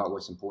minutes ago about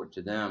what's important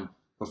to them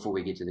before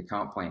we get to the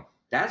comp plan.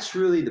 That's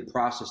really the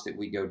process that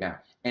we go down.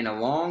 And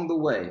along the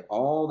way,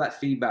 all that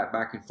feedback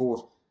back and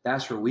forth,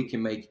 that's where we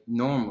can make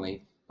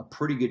normally a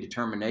pretty good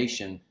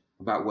determination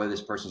about whether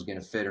this person's going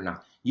to fit or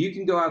not. You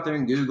can go out there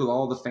and Google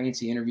all the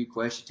fancy interview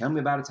questions. Tell me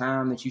about a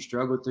time that you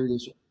struggled through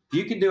this.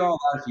 You can do all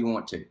that if you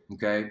want to,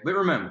 okay? But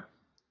remember,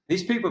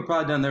 these people have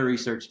probably done their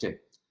research too.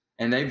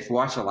 And they've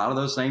watched a lot of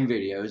those same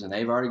videos, and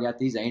they've already got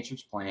these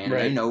answers planned.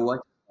 Right. And they know what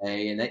to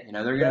say, and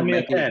they're going to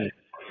make it.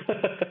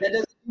 That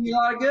doesn't do you a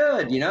lot of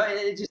good,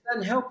 it just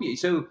doesn't help you.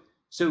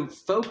 So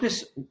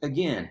focus,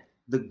 again,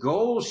 the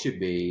goal should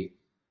be,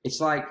 it's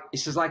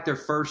just like their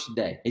first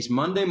day. It's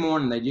Monday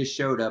morning, they just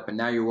showed up, and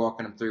now you're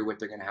walking them through what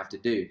they're going to have to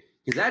do.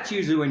 Because that's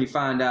usually when you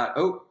find out,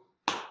 oh,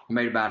 you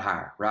made a bad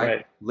hire,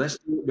 right? Let's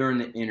do it during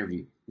the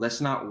interview.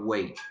 Let's not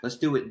wait. Let's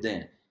do it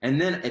then. And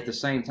then at the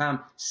same time,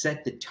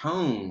 set the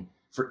tone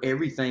for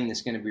everything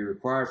that's going to be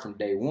required from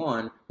day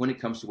one when it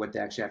comes to what they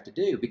actually have to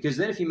do. Because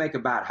then if you make a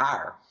bad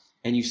hire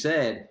and you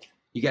said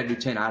you got to do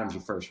 10 items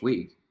your first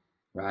week,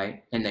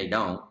 right? And they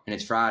don't, and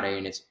it's Friday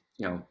and it's,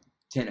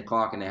 10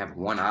 o'clock and they have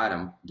 1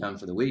 item done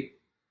for the week,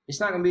 it's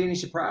not going to be any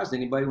surprise to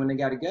anybody when they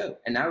got to go.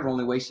 And now we've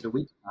only wasted a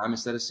week of time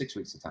instead of 6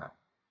 weeks of time.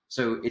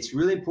 So it's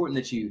really important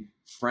that you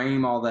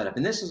frame all that up.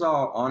 And this is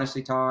all,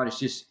 honestly, Todd,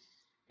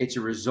 it's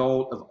a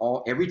result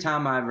of every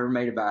time I've ever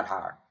made a bad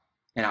hire.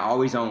 And I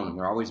always own them.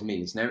 They're always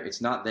me.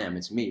 It's not them.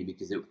 It's me,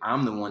 because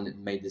I'm the one that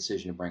made the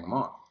decision to bring them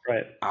on.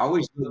 Right. I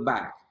always look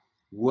back.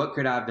 What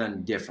could I have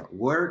done different?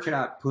 Where could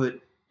I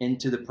put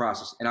into the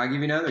process? And I'll give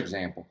you another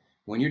example.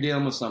 When you're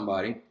dealing with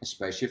somebody,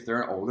 especially if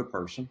they're an older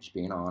person, just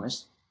being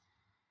honest,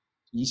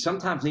 you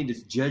sometimes need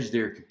to judge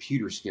their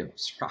computer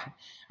skills, right?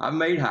 I've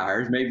made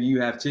hires, maybe you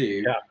have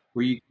too,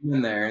 where you come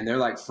in there and they're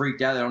like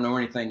freaked out. They don't know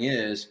where anything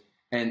is.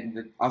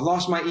 And I've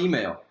lost my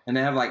email, and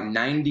they have like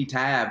 90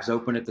 tabs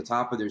open at the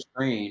top of their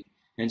screen,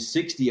 and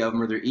 60 of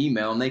them are their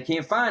email, and they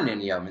can't find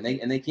any of them,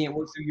 and they can't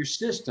work through your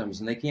systems,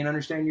 and they can't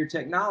understand your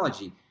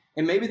technology.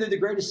 And maybe they're the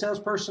greatest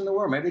salesperson in the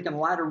world. Maybe they can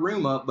light a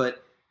room up,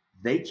 but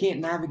they can't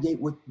navigate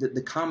with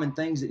the common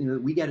things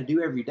that we got to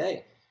do every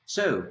day.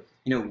 So,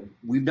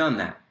 we've done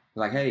that.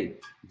 Like, hey,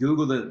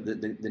 Google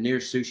the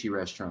nearest sushi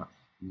restaurant.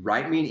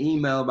 Write me an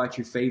email about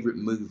your favorite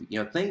movie.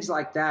 Things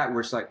like that, where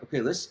it's like, okay,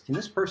 can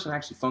this person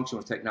actually function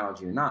with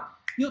technology or not?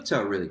 You'll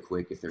tell really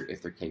quick if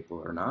they're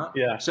capable or not.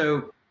 Yeah.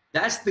 So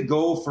that's the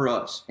goal for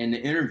us in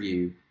the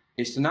interview.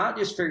 is to not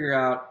just figure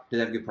out, do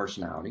they have a good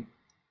personality?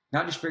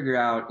 Not just figure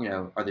out,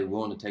 are they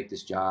willing to take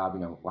this job?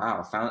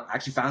 Wow, I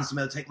actually found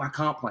somebody to take my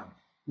comp plan.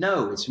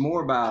 No, it's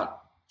more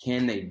about,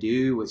 can they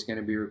do what's going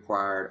to be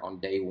required on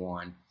day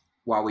one,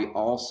 while we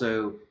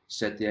also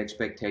set the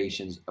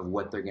expectations of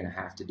what they're going to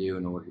have to do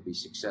in order to be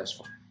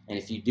successful. And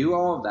if you do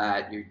all of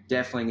that, you're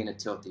definitely going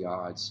to tilt the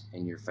odds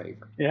in your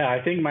favor. Yeah,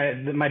 I think my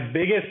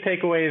biggest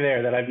takeaway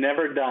there that I've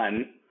never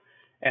done,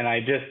 and I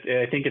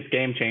think it's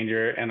game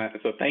changer, and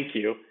so thank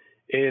you,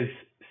 is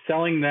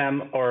selling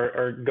them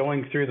or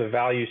going through the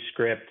value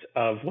script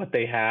of what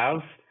they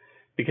have,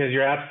 because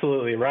you're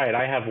absolutely right.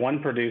 I have one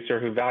producer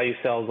who value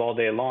sells all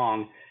day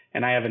long,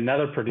 and I have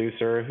another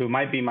producer who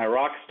might be my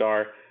rock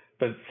star,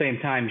 but at the same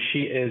time,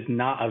 she is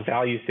not a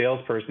value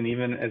salesperson,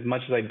 even as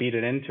much as I beat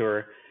it into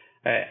her.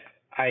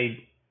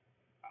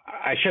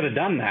 I should have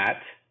done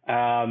that.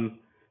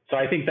 So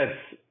I think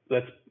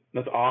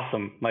that's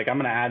awesome. Like, I'm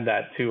going to add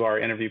that to our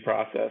interview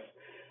process.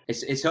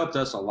 It's helped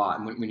us a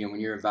lot when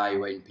you're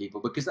evaluating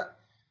people, because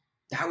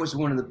that was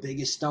one of the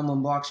biggest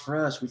stumbling blocks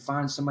for us. We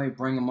find somebody,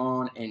 bring them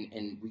on,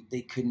 and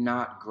they could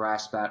not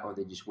grasp that, or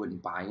they just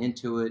wouldn't buy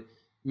into it.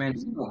 Man,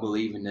 if you don't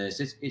believe in this,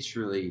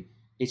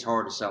 it's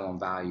hard to sell on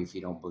value if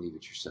you don't believe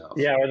it yourself.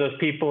 Yeah, or those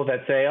people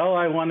that say, "Oh,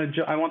 I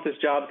want this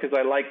job because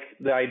I like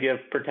the idea of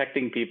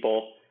protecting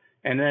people,"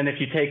 and then if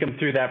you take them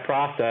through that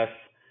process,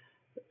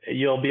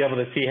 you'll be able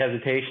to see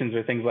hesitations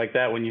or things like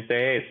that when you say,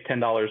 "Hey, it's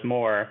 $10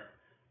 more."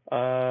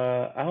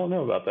 I don't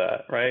know about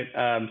that, right?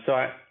 So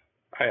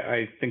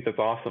I think that's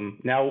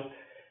awesome. Now,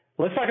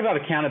 let's talk about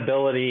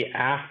accountability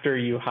after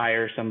you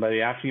hire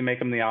somebody, after you make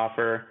them the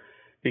offer,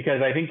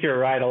 because I think you're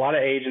right. A lot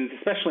of agents,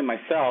 especially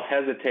myself,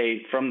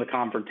 hesitate from the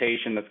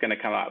confrontation that's going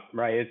to come up,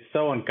 right? It's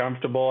so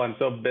uncomfortable. I'm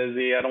so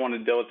busy. I don't want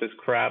to deal with this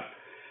crap.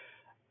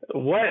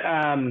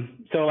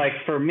 So like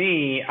for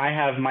me, I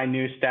have my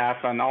new staff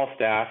and all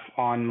staff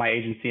on my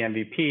agency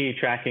MVP,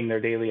 tracking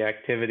their daily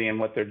activity and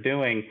what they're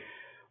doing.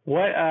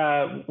 What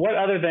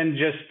other than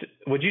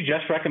would you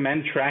just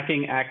recommend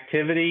tracking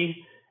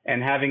activity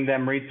and having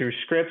them read through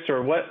scripts,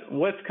 or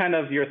what's kind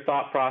of your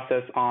thought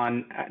process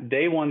on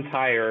day one's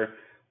hire?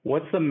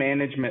 What's the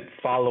management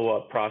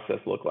follow-up process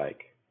look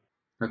like?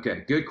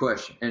 Okay, good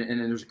question.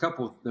 And there's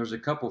a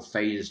couple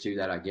phases to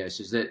that, I guess.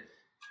 Is that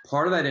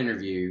part of that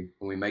interview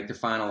when we make the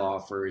final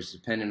offer is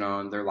dependent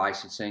on their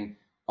licensing,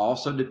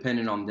 also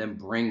dependent on them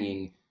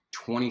bringing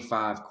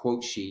 25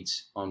 quote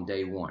sheets on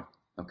day one.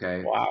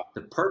 Okay. Wow.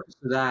 The purpose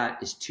of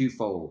that is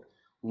twofold.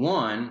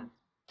 One,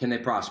 can they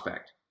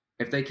prospect?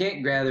 If they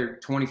can't gather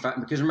 25,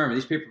 because remember,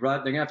 these people, they're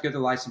going to have to go through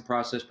the license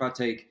process,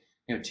 probably take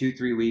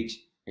 2-3 weeks.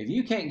 If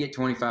you can't get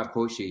 25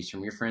 quote sheets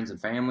from your friends and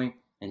family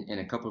in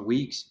a couple of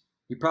weeks,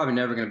 you're probably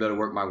never going to be able to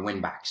work my win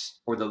backs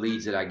or the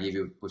leads that I give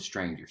you with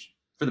strangers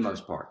for the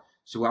most part.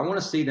 So I want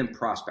to see them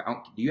prospect.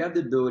 Do you have the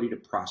ability to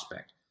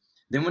prospect?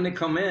 Then when they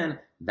come in,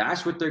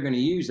 that's what they're going to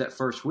use that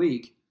first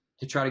week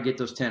to try to get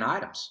those 10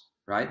 items,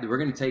 right? We're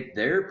going to take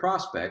their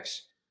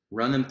prospects,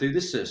 run them through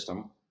the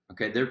system.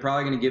 Okay. They're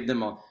probably going to give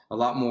them a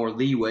lot more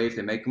leeway if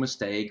they make a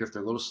mistake or if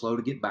they're a little slow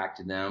to get back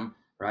to them,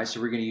 right? So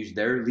we're going to use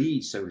their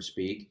leads, so to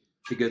speak,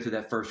 to go through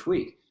that first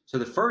week. So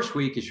the first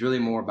week is really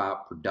more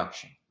about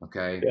production.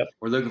 Okay. Yep.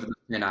 We're looking for the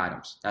 10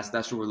 items. That's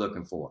what we're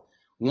looking for.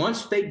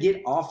 Once they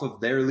get off of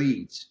their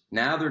leads,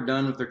 now they're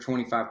done with their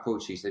 25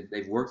 quote sheets.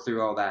 They've worked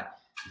through all that.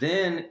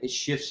 Then it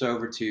shifts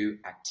over to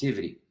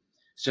activity.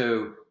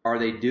 So are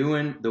they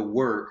doing the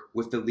work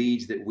with the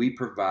leads that we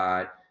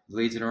provide, the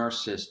leads in our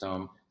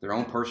system, their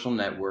own personal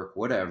network,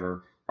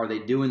 whatever? Are they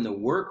doing the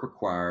work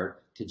required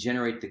to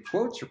generate the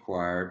quotes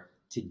required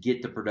to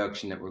get the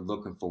production that we're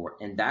looking for?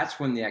 And that's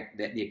when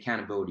the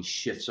accountability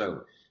shifts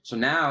over. So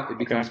now it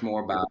becomes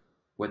more about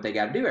what they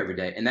got to do every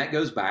day. And that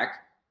goes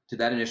back to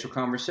that initial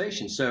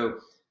conversation. So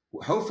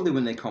hopefully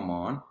when they come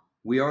on,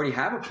 we already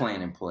have a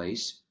plan in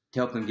place to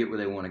help them get where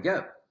they want to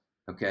go.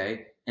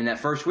 Okay. And that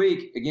first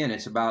week, again,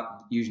 it's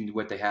about using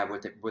what they have,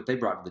 what they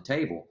brought to the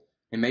table.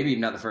 And maybe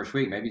even not the first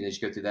week, maybe they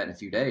just go through that in a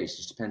few days. It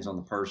just depends on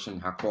the person,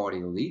 how quality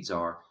the leads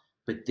are.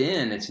 But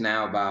then it's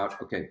now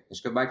about, okay,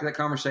 let's go back to that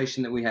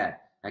conversation that we had,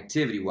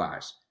 activity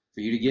wise,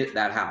 for you to get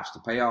that house, to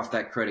pay off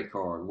that credit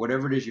card,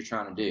 whatever it is you're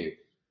trying to do.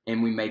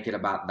 And we make it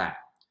about that.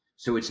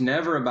 So it's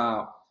never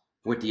about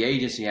what the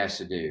agency has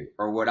to do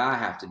or what I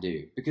have to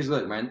do, because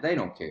look, man, they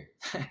don't care.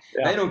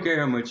 They don't care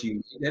how much you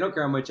make. They don't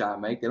care how much I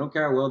make. They don't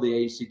care how well the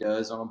agency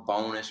does on a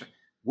bonus.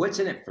 What's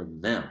in it for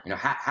them?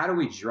 How do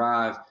we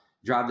drive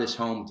this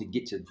home to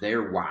get to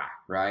their why,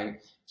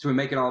 right? So we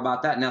make it all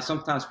about that. Now,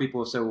 sometimes people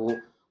will say, well,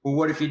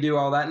 what if you do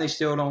all that and they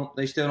still don't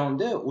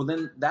do it? Well,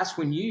 then that's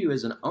when you,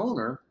 as an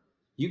owner,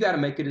 you got to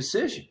make a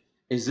decision.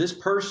 Is this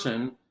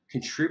person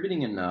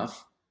contributing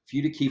enough for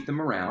you to keep them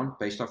around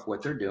based off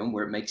what they're doing,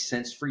 where it makes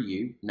sense for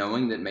you,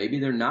 knowing that maybe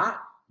they're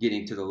not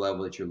getting to the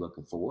level that you're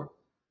looking for,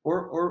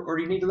 or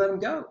do you need to let them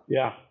go?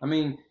 Yeah. I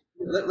mean,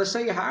 let's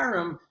say you hire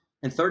them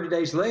and 30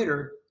 days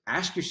later,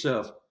 ask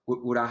yourself,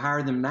 would I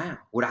hire them now?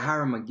 Would I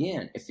hire them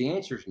again? If the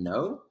answer is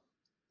no,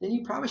 then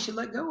you probably should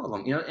let go of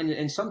them.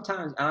 And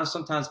sometimes, I know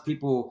sometimes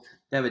people,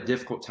 they have a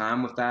difficult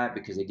time with that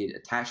because they get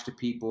attached to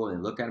people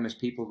and look at them as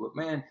people. But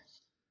man,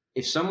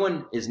 if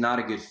someone is not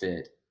a good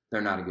fit,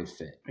 they're not a good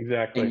fit.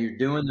 Exactly. And you're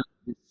doing them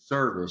a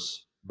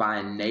service by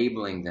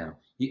enabling them.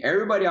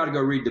 Everybody ought to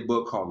go read the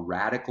book called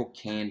Radical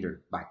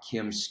Candor by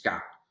Kim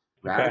Scott.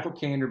 Radical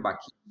Candor by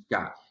Kim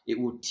Scott. It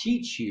will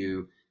teach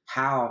you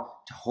how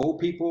to hold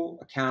people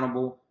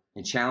accountable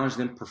and challenge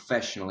them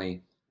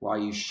professionally while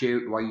you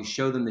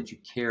show them that you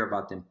care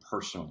about them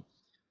personally.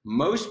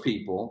 Most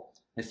people,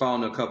 they fall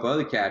into a couple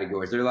other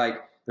categories.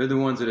 They're the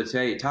ones that'll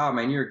tell you, Todd,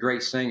 man, you're a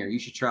great singer. You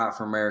should try it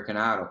for American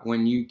Idol,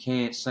 when you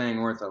can't sing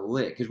worth a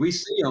lick. Because we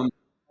see them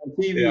on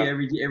TV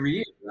every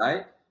year,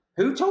 right?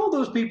 Who told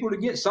those people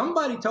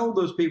somebody told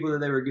those people that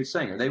they were a good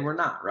singer. They were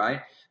not,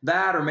 right?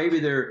 That, or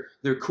maybe their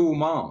cool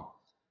mom.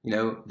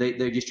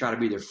 They just try to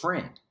be their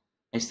friend.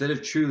 Instead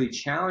of truly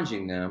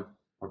challenging them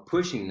or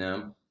pushing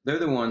them, they're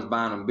the ones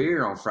buying them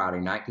beer on Friday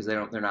night because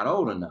they're not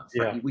old enough.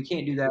 Yeah. Right? We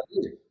can't do that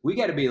either. We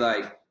got to be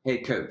like, hey,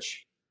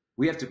 coach,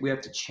 we have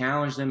to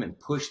challenge them and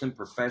push them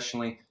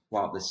professionally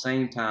while at the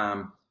same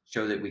time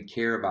show that we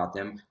care about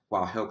them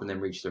while helping them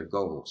reach their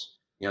goals.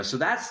 So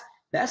that's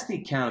the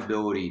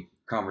accountability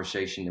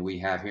conversation that we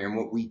have here, and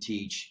what we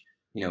teach,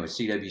 at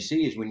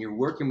CWC is when you're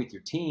working with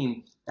your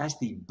team, that's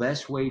the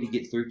best way to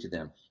get through to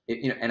them.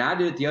 And I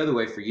did it the other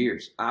way for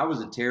years. I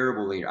was a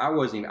terrible leader. I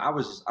was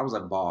a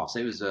boss.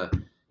 It was a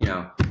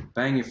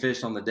bang your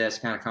fist on the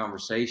desk kind of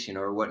conversation,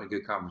 or it wasn't a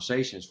good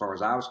conversation as far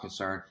as I was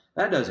concerned.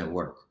 That doesn't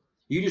work.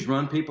 You just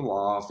run people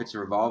off. It's a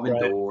revolving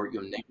door.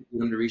 You'll never get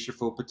them to reach their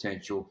full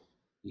potential.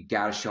 You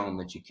got to show them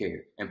that you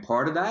care. And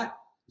part of that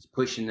is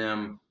pushing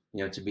them,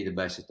 to be the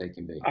best that they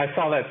can be. I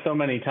saw that so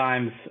many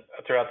times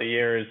throughout the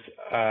years,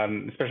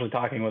 especially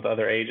talking with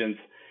other agents,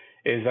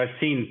 is I've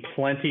seen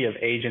plenty of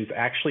agents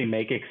actually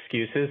make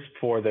excuses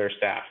for their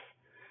staff.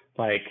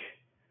 Like,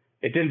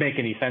 it didn't make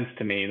any sense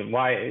to me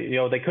why,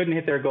 they couldn't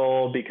hit their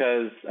goal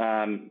because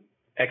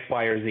X,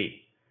 Y, or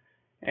Z.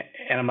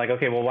 And I'm like,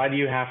 okay, well, why do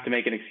you have to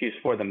make an excuse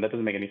for them? That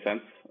doesn't make any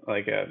sense.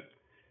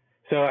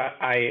 So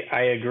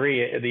I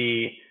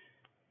agree.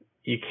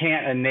 You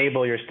can't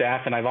enable your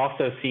staff. And I've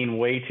also seen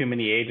way too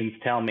many agents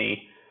tell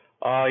me,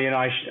 oh,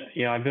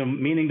 I've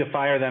been meaning to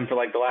fire them for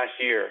like the last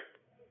year.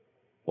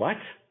 What?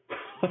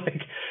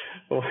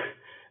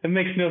 It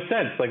makes no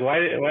sense.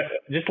 Why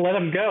just let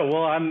them go?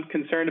 Well, I'm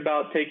concerned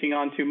about taking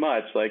on too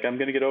much. I'm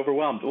going to get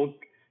overwhelmed. Well,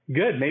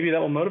 good. Maybe that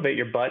will motivate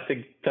your butt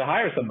to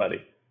hire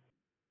somebody.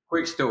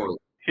 Quick story.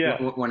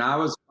 Yeah. When I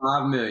was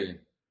 $5 million,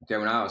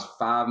 when I was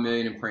 $5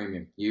 million in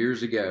premium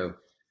years ago,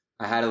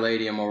 I had a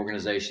lady in my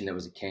organization that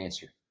was a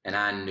cancer, and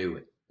I knew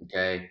it.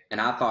 Okay. And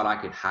I thought I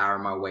could hire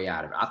my way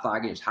out of it. I thought I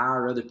could just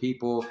hire other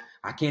people.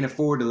 I can't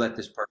afford to let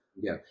this person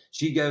go.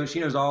 She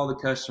knows all the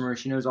customers.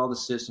 She knows all the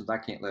systems. I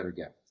can't let her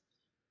go.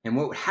 And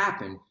what would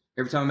happen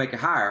every time I make a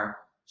hire,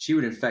 she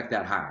would infect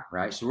that hire,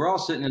 right? So we're all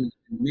sitting in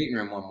the meeting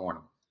room one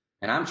morning,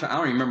 and I don't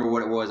even remember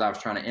what it was I was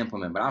trying to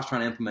implement, but I was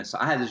trying to implement. So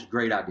I had this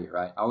great idea,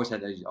 right? I always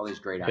had all these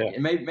great ideas.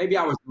 And maybe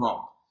I was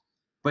wrong,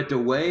 but the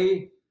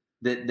way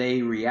that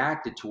they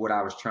reacted to what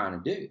I was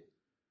trying to do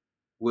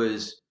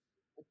was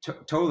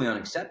totally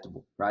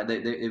unacceptable, right?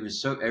 It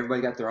was so,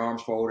 everybody got their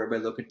arms folded,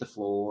 everybody looked at the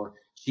floor.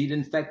 She'd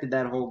infected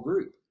that whole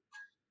group.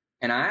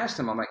 And I asked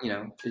him, I'm like,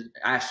 I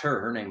asked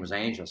her name was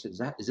Angel. I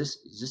said, is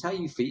this how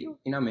you feel?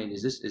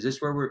 Is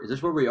this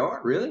where we are?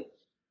 Really?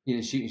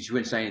 She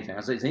wouldn't say anything. I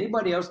said, does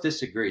anybody else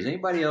disagree? Does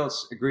anybody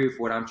else agree with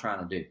what I'm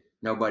trying to do?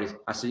 Nobody.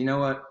 I said, you know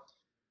what?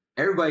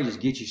 Everybody just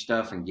get your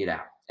stuff and get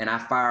out. And I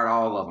fired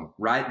all of them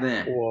right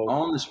then. Whoa.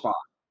 On the spot.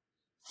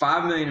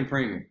 $5 million in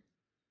premium.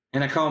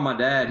 And I called my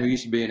dad, who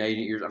used to be an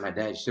agent years. I'm like,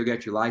 Dad, you still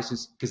got your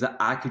license? Because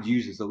I could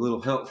use this a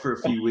little help for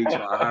a few weeks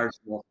while I hired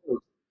some more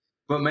folks.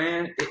 But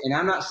man, and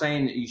I'm not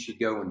saying that you should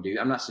go and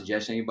I'm not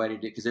suggesting anybody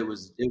do, because it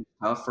was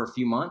tough for a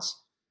few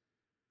months.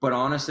 But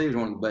honestly, it was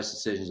one of the best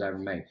decisions I ever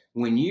made.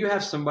 When you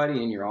have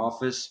somebody in your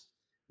office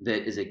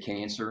that is a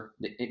cancer,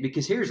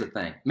 because here's the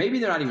thing, maybe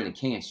they're not even a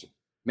cancer.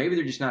 Maybe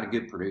they're just not a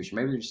good producer.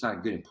 Maybe they're just not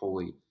a good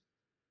employee.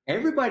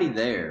 Everybody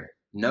there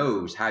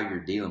knows how you're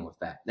dealing with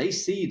that. They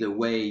see the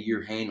way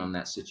you're handling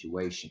that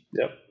situation.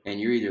 Yep. And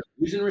you're either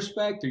losing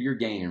respect or you're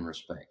gaining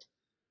respect.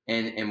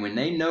 And when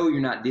they know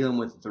you're not dealing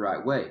with it the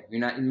right way,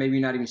 maybe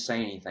you're not even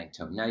saying anything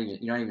to them.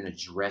 You're not even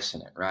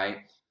addressing it, right?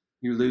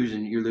 You're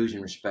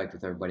losing respect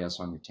with everybody else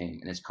on your team,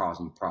 and it's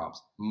causing you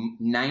problems.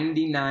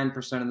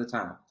 99% of the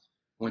time,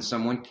 when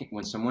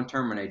someone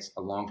terminates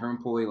a long-term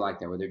employee like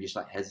that, where they're just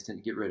hesitant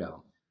to get rid of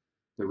them,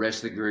 the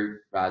rest of the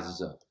group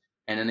rises up.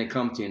 And then they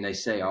come to you and they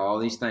say all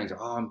these things.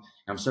 Oh,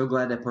 I'm so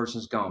glad that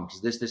person's gone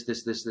because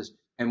this.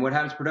 And what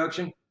happens to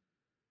production?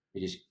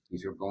 You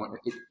going.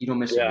 You don't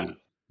miss a beat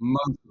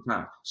most of the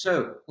time.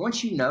 So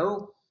once you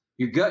know,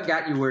 your gut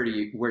got you where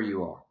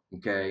you are.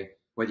 Okay,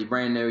 whether you're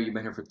brand new, you've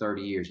been here for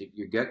 30 years,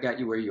 your gut got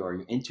you where you are.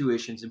 Your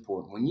intuition's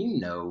important. When you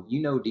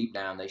know deep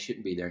down they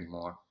shouldn't be there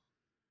anymore.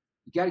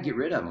 You got to get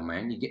rid of them,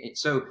 man.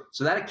 So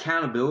that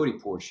accountability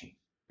portion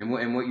and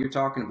what you're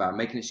talking about,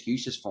 making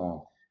excuses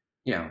for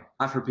them.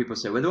 I've heard people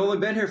say, well, they've only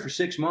been here for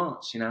 6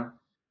 months,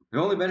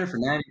 They've only been here for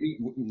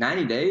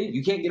 90 days.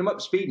 You can't get them up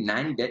to speed in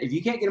 90 days. If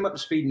you can't get them up to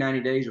speed in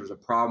 90 days, there was a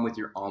problem with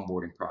your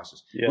onboarding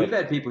process. Yep. We've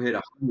had people hit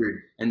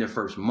 100 in their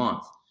first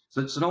month.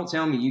 So don't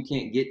tell me you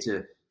can't get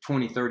to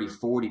 20, 30,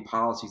 40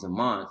 policies a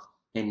month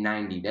in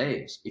 90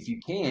 days. If you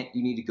can't,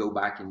 you need to go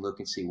back and look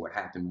and see what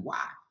happened.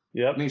 Why?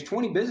 Yep. I mean, it's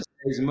 20 business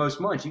days in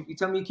most months. You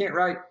tell me you can't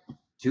write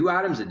 2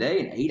 items a day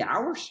in 8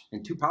 hours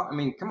and I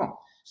mean, come on.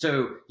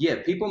 So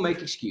yeah, people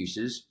make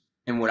excuses.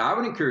 And what I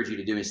would encourage you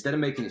to do, instead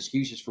of making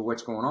excuses for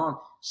what's going on,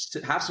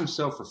 have some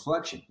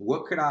self-reflection.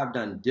 What could I have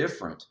done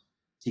different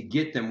to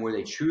get them where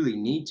they truly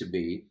need to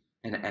be?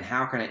 And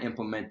how can I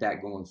implement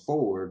that going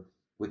forward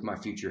with my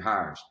future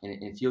hires? And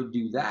if you'll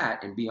do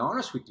that and be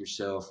honest with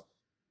yourself,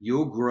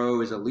 you'll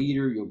grow as a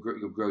leader, you'll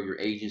grow your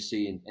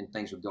agency, and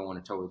things will go in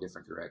a totally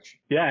different direction.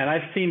 Yeah, and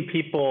I've seen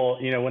people,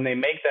 when they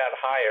make that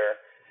hire,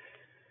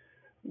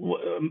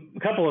 a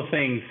couple of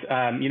things,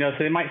 so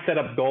they might set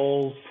up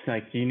goals,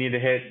 like you need to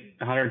hit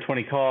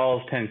 120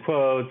 calls, 10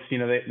 quotes,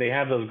 they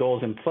have those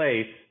goals in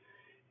place.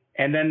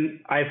 And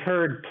then I've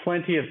heard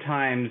plenty of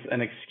times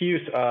an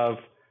excuse of,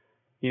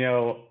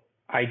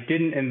 I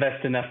didn't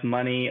invest enough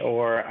money,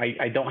 or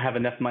I don't have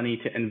enough money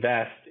to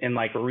invest in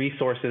like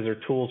resources or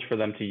tools for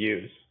them to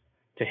use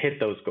to hit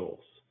those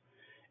goals.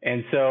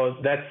 And so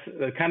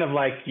that's kind of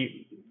like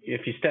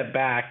if you step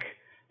back,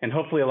 and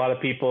hopefully a lot of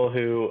people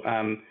who,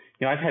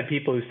 I've had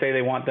people who say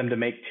they want them to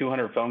make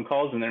 200 phone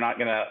calls and they're not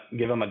going to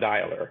give them a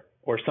dialer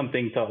or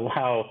something to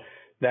allow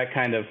that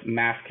kind of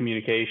mass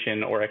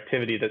communication or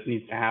activity that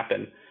needs to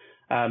happen.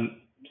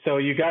 So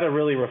you got to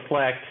really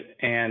reflect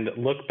and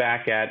look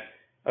back at,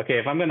 okay,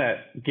 if I'm going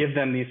to give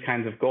them these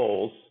kinds of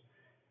goals,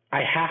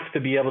 I have to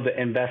be able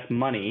to invest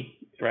money,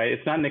 right?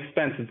 It's not an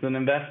expense, it's an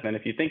investment.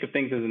 If you think of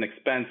things as an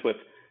expense with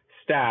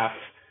staff,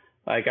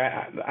 like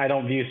I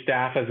don't view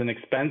staff as an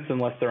expense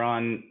unless they're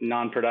on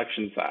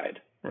non-production side,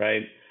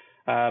 right?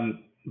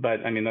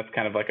 But I mean, that's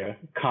kind of like a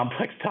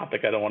complex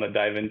topic I don't want to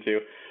dive into.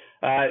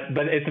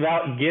 But it's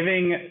about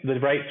giving the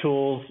right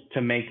tools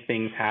to make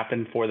things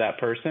happen for that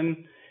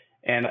person.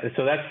 And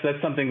so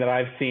that's something that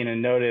I've seen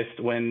and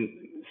noticed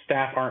when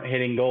staff aren't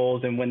hitting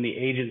goals, and when the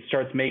agent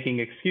starts making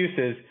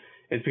excuses,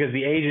 it's because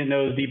the agent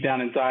knows deep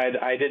down inside,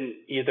 I didn't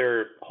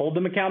either hold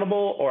them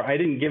accountable or I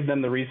didn't give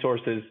them the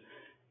resources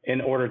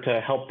in order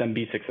to help them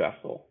be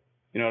successful.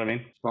 You know what I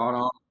mean? Spot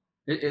on.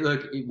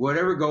 Look,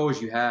 whatever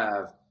goals you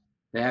have,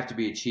 they have to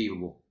be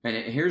achievable. And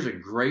here's a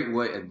great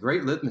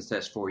litmus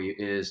test for you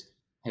is,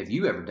 have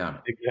you ever done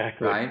it?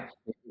 Exactly. Right?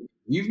 If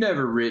you've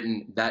never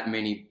written that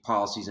many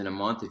policies in a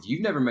month, if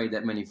you've never made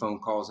that many phone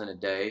calls in a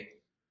day,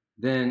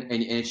 then,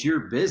 and it's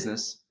your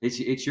business,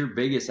 it's your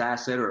biggest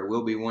asset, or it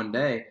will be one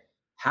day.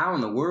 How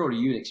in the world are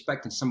you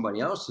expecting somebody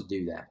else to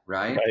do that?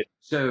 Right?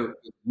 So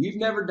if you've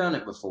never done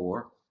it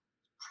before,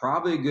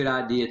 probably a good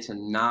idea to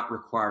not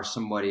require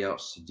somebody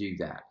else to do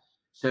that.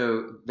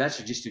 So that's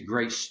just a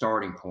great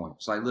starting point.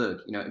 It's like,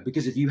 look,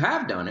 because if you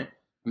have done it,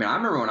 I mean, I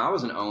remember when I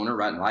was an owner,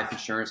 writing life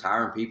insurance,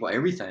 hiring people,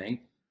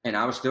 everything, and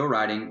I was still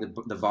writing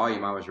the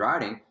volume I was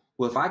writing.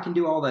 Well, if I can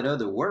do all that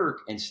other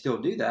work and still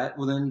do that,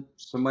 well, then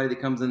somebody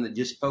that comes in that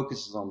just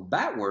focuses on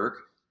that work,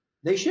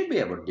 they should be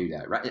able to do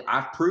that, right?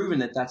 I've proven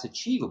that that's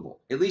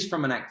achievable, at least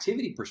from an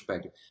activity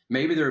perspective.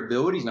 Maybe their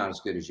ability is not as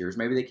good as yours.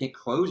 Maybe they can't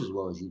close as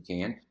well as you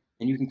can,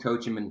 and you can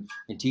coach them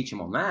and teach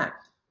them on that.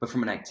 But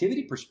from an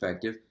activity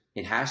perspective,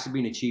 it has to be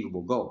an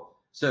achievable goal.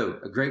 So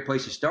a great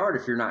place to start,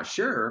 if you're not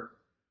sure,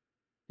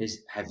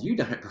 is, have you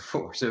done it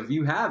before? So if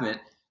you haven't,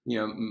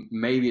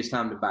 maybe it's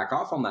time to back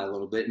off on that a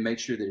little bit and make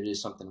sure that it is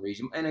something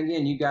reasonable. And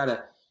again, you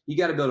gotta be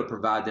able to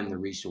provide them the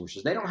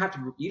resources. You don't have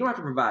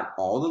to provide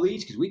all the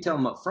leads, because we tell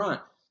them up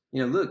front,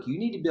 look, you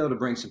need to be able to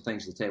bring some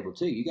things to the table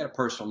too. You got a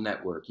personal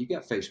network, you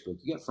got Facebook,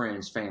 you got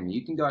friends, family.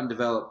 You can go out and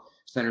develop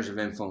centers of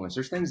influence.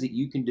 There's things that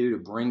you can do to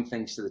bring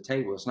things to the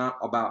table. It's not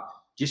about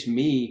just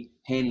me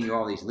handing you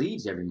all these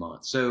leads every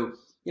month. So,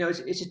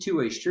 it's a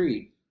two-way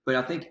street, but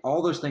I think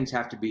all those things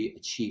have to be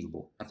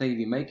achievable. I think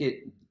if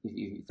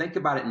you think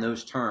about it in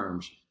those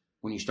terms,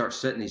 when you start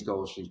setting these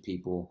goals for these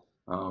people,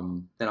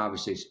 then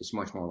obviously it's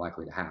much more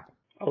likely to happen.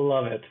 I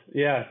love it.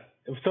 Yeah.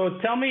 So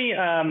tell me,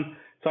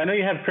 so I know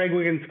you have Craig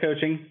Wiggins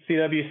coaching,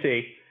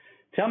 CWC.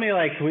 Tell me,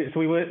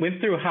 we went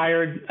through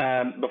hired,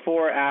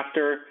 before,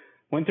 after,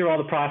 went through all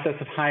the process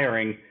of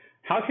hiring.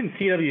 How can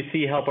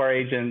CWC help our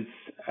agents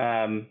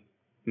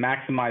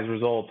maximize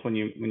results when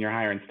you're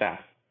hiring staff?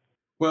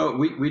 Well,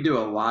 we do a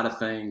lot of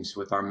things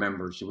with our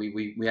members.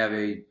 We have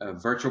a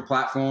virtual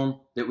platform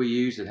that we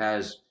use that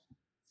has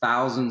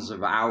thousands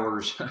of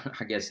hours,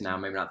 I guess now,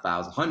 maybe not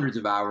thousands, hundreds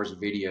of hours of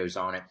videos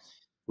on it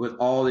with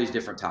all these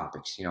different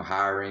topics,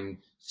 hiring,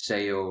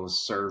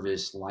 sales,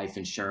 service, life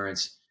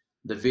insurance.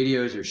 The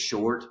videos are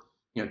short,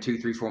 2,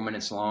 3, 4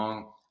 minutes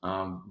long,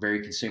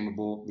 very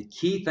consumable. The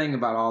key thing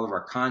about all of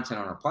our content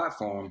on our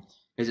platform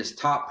is it's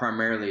taught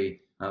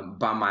primarily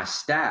by my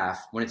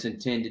staff when it's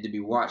intended to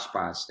be watched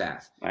by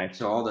staff. Right.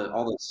 So all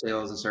the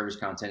sales and service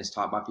content is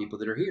taught by people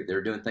that are here.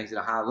 They're doing things at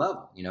a high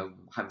level,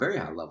 very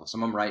high level.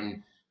 Some of them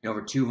writing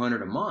over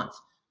 200 a month.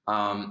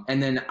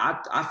 And then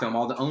I film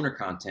all the owner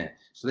content,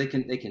 so they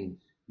can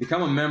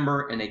become a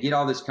member and they get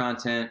all this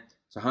content.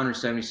 It's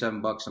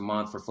 $177 a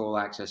month for full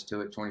access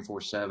to it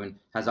 24/7.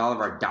 Has all of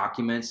our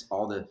documents,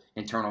 all the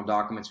internal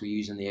documents we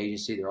use in the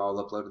agency. They're all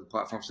uploaded to the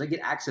platform. So they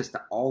get access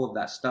to all of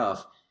that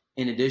stuff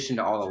in addition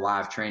to all the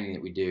live training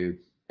that we do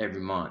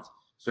every month.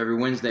 So every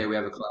Wednesday we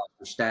have a class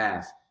for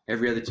staff.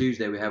 Every other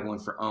Tuesday we have one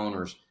for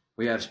owners.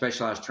 We have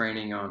specialized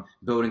training on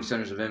building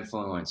centers of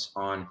influence,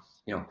 on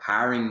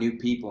hiring new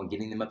people and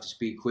getting them up to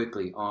speed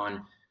quickly,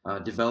 on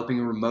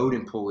developing remote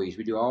employees.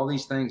 We do all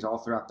these things all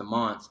throughout the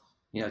month,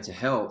 to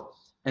help.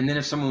 And then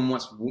if someone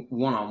wants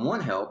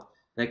one-on-one help,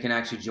 they can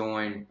actually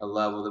join a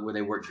level where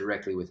they work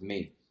directly with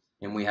me.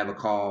 And we have a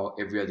call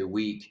every other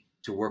week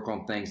to work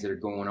on things that are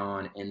going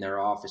on in their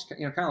office,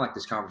 kind of like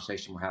this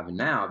conversation we're having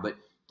now, but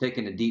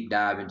taking a deep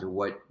dive into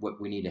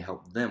what we need to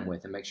help them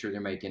with and make sure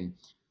they're making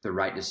the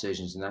right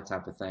decisions and that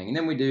type of thing. And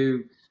then we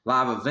do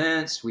live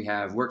events. We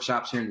have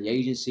workshops here in the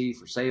agency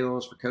for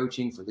sales, for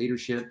coaching, for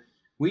leadership.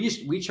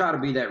 We try to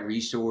be that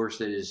resource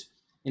that is,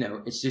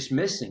 it's just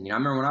missing. I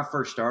remember when I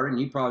first started,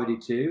 and you probably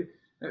do too,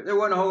 there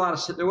wasn't a lot of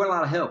help. There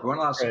wasn't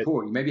a lot of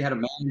support. You maybe had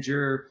a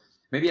manager,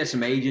 maybe you had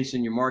some agents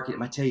in your market that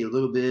might tell you a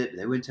little bit, but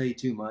they wouldn't tell you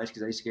too much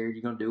because they scared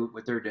you're going to do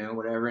what they're doing,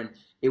 whatever. And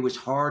it was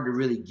hard to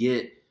really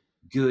get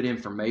good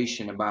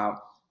information about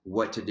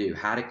what to do,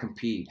 how to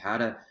compete, how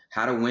to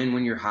win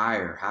when you're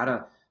hired, how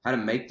to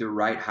make the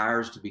right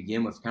hires to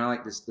begin with, kind of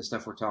like the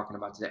stuff we're talking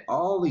about today.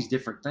 All these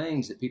different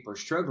things that people are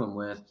struggling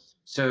with.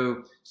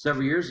 So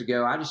several years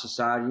ago, I just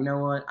decided, you know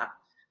what,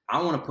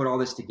 I want to put all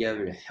this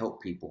together to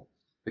help people,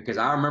 because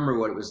I remember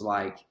what it was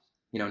like,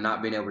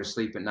 not being able to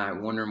sleep at night,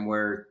 wondering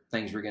where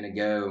things were going to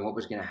go and what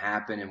was going to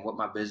happen and what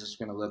my business was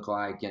going to look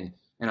like. And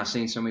I've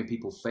seen so many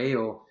people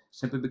fail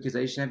simply because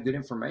they just have good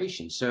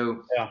information.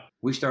 So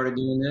we started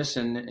doing this,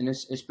 and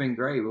it's been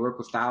great. We work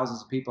with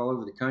thousands of people all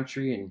over the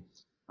country, and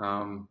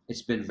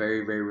it's been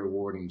very, very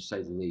rewarding, to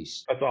say the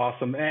least. That's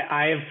awesome.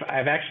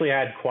 I've actually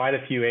had quite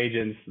a few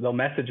agents. They'll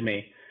message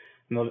me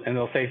and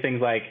they'll say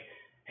things like,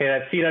 "Hey,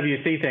 that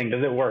CWC thing,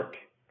 does it work?"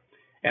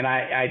 And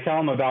I tell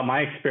them about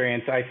my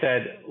experience. I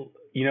said,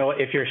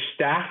 if your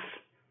staff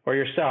or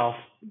yourself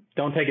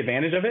don't take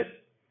advantage of it,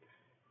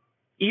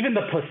 even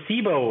the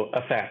placebo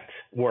effect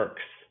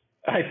works.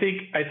 I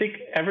think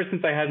ever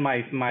since I had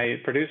my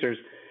producers,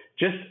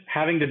 just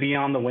having to be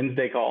on the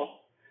Wednesday call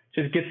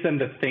just gets them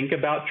to think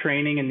about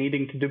training and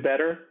needing to do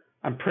better.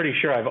 I'm pretty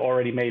sure I've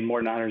already made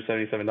more than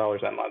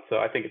 $177 that month. So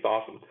I think it's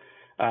awesome.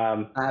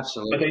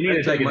 Absolutely. But they need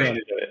to take advantage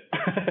of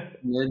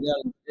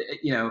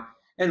it.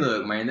 And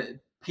look, man,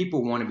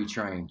 people want to be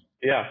trained.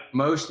 Yeah.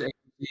 Most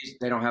agencies,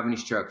 they don't have any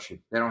structure.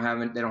 They don't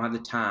have the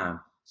time.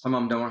 Some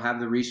of them don't have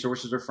the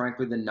resources or,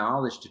 frankly, the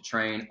knowledge to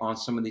train on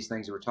some of these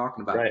things that we're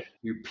talking about. Right.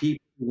 Your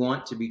people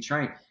want to be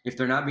trained. If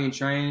they're not being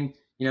trained,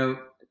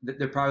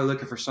 they're probably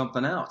looking for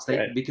something else.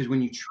 Because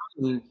when you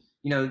train,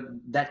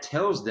 that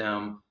tells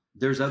them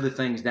there's other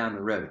things down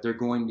the road. They're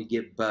going to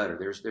get better.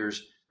 There's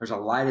a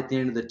light at the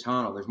end of the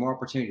tunnel. There's more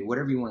opportunity,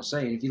 whatever you want to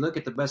say. And if you look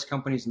at the best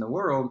companies in the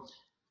world,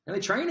 they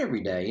train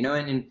every day, and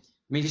I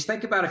mean, just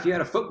think about if you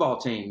had a football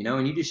team,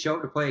 and you just show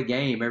up to play a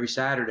game every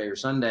Saturday or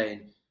Sunday,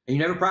 and you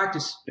never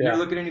practice, you never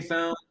look at any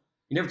film,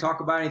 you never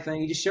talk about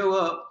anything, you just show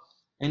up,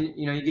 and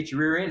you get your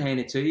rear end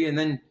handed to you, and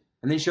then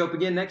show up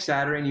again next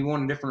Saturday, and you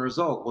want a different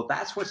result. Well,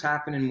 that's what's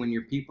happening when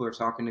your people are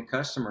talking to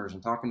customers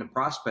and talking to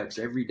prospects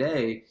every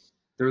day.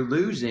 They're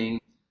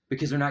losing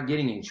because they're not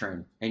getting any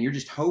training, and you're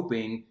just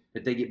hoping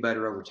that they get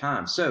better over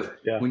time. So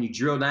when you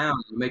drill down,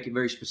 you make it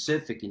very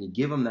specific, and you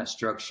give them that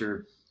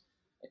structure,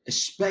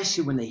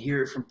 especially when they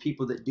hear it from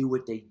people that do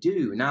what they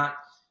do, not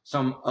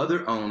some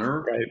other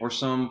owner or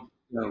some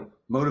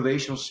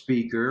motivational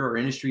speaker or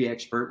industry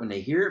expert. When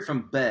they hear it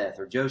from Beth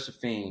or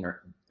Josephine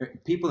or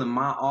people in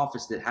my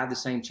office that have the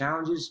same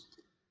challenges,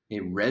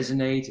 it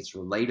resonates, it's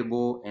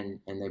relatable, and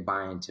they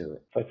buy into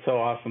it. That's so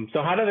awesome.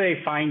 So how do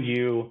they find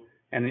you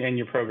and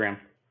your program?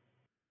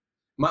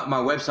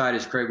 My website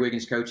is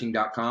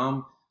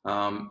craigwigginscoaching.com.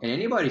 And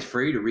anybody's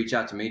free to reach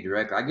out to me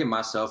directly. I give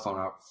my cell phone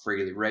out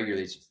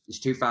regularly. It's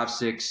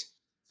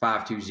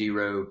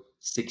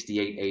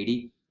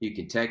 256-520-6880. You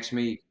can text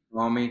me, you can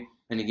call me.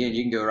 And again,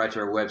 you can go right to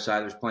our website.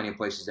 There's plenty of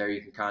places there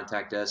you can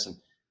contact us.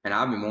 And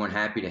I'll be more than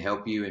happy to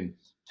help you and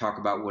talk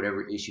about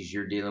whatever issues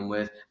you're dealing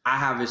with. I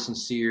have a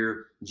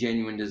sincere,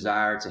 genuine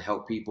desire to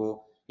help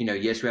people.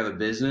 Yes, we have a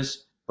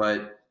business,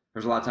 but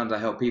there's a lot of times I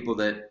help people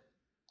that,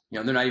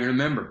 they're not even a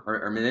member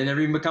or they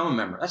never even become a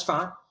member. That's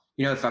fine.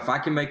 If I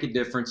can make a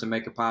difference and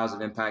make a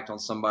positive impact on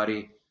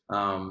somebody,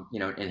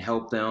 and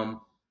help them,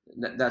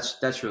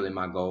 that's really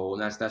my goal.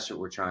 And that's what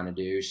we're trying to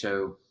do.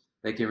 So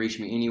they can reach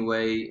me any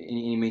way,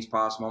 any means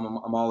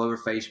possible. I'm all over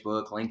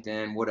Facebook,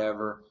 LinkedIn,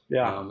 whatever.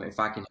 Yeah. If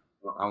I can,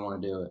 I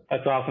want to do it.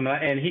 That's awesome.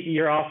 And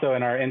you're also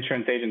in our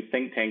Insurance Agents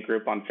Think Tank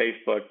group on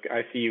Facebook.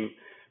 I see you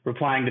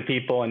replying to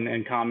people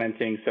and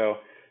commenting. So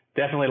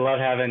definitely love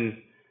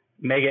having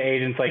mega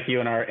agents like you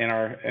in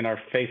our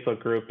Facebook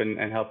group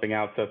and helping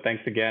out. So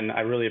thanks again. I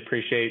really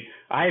appreciate.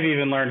 I've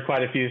even learned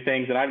quite a few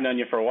things, and I've known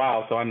you for a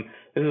while. So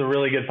this is a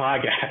really good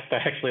podcast. I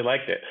actually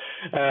liked it.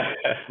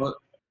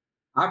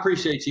 I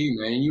appreciate you,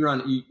 man.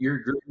 Your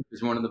group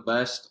is one of the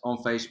best on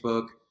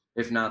Facebook,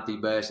 if not the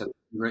best.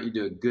 You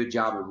do a good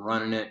job of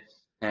running it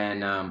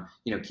and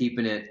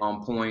keeping it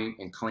on point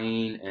and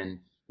clean, and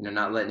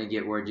not letting it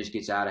get where it just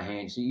gets out of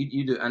hand. So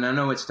you do, and I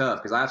know it's tough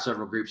because I have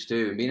several groups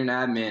too. And being an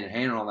admin and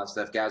handling all that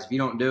stuff, guys, if you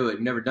don't do it,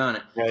 you've never done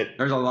it. Right.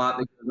 There's a lot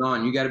that goes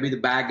on. You got to be the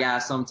bad guy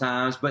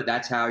sometimes, but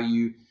that's how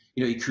you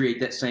create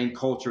that same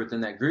culture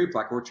within that group,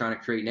 like we're trying to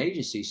create an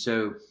agency.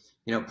 So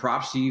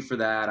props to you for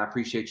that. I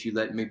appreciate you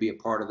letting me be a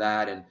part of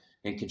that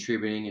and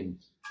contributing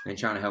and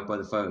trying to help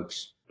other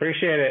folks.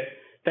 Appreciate it.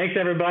 Thanks,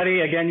 everybody.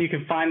 Again, you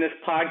can find this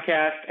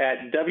podcast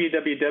at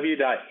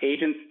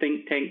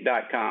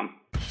www.agentsthinktank.com.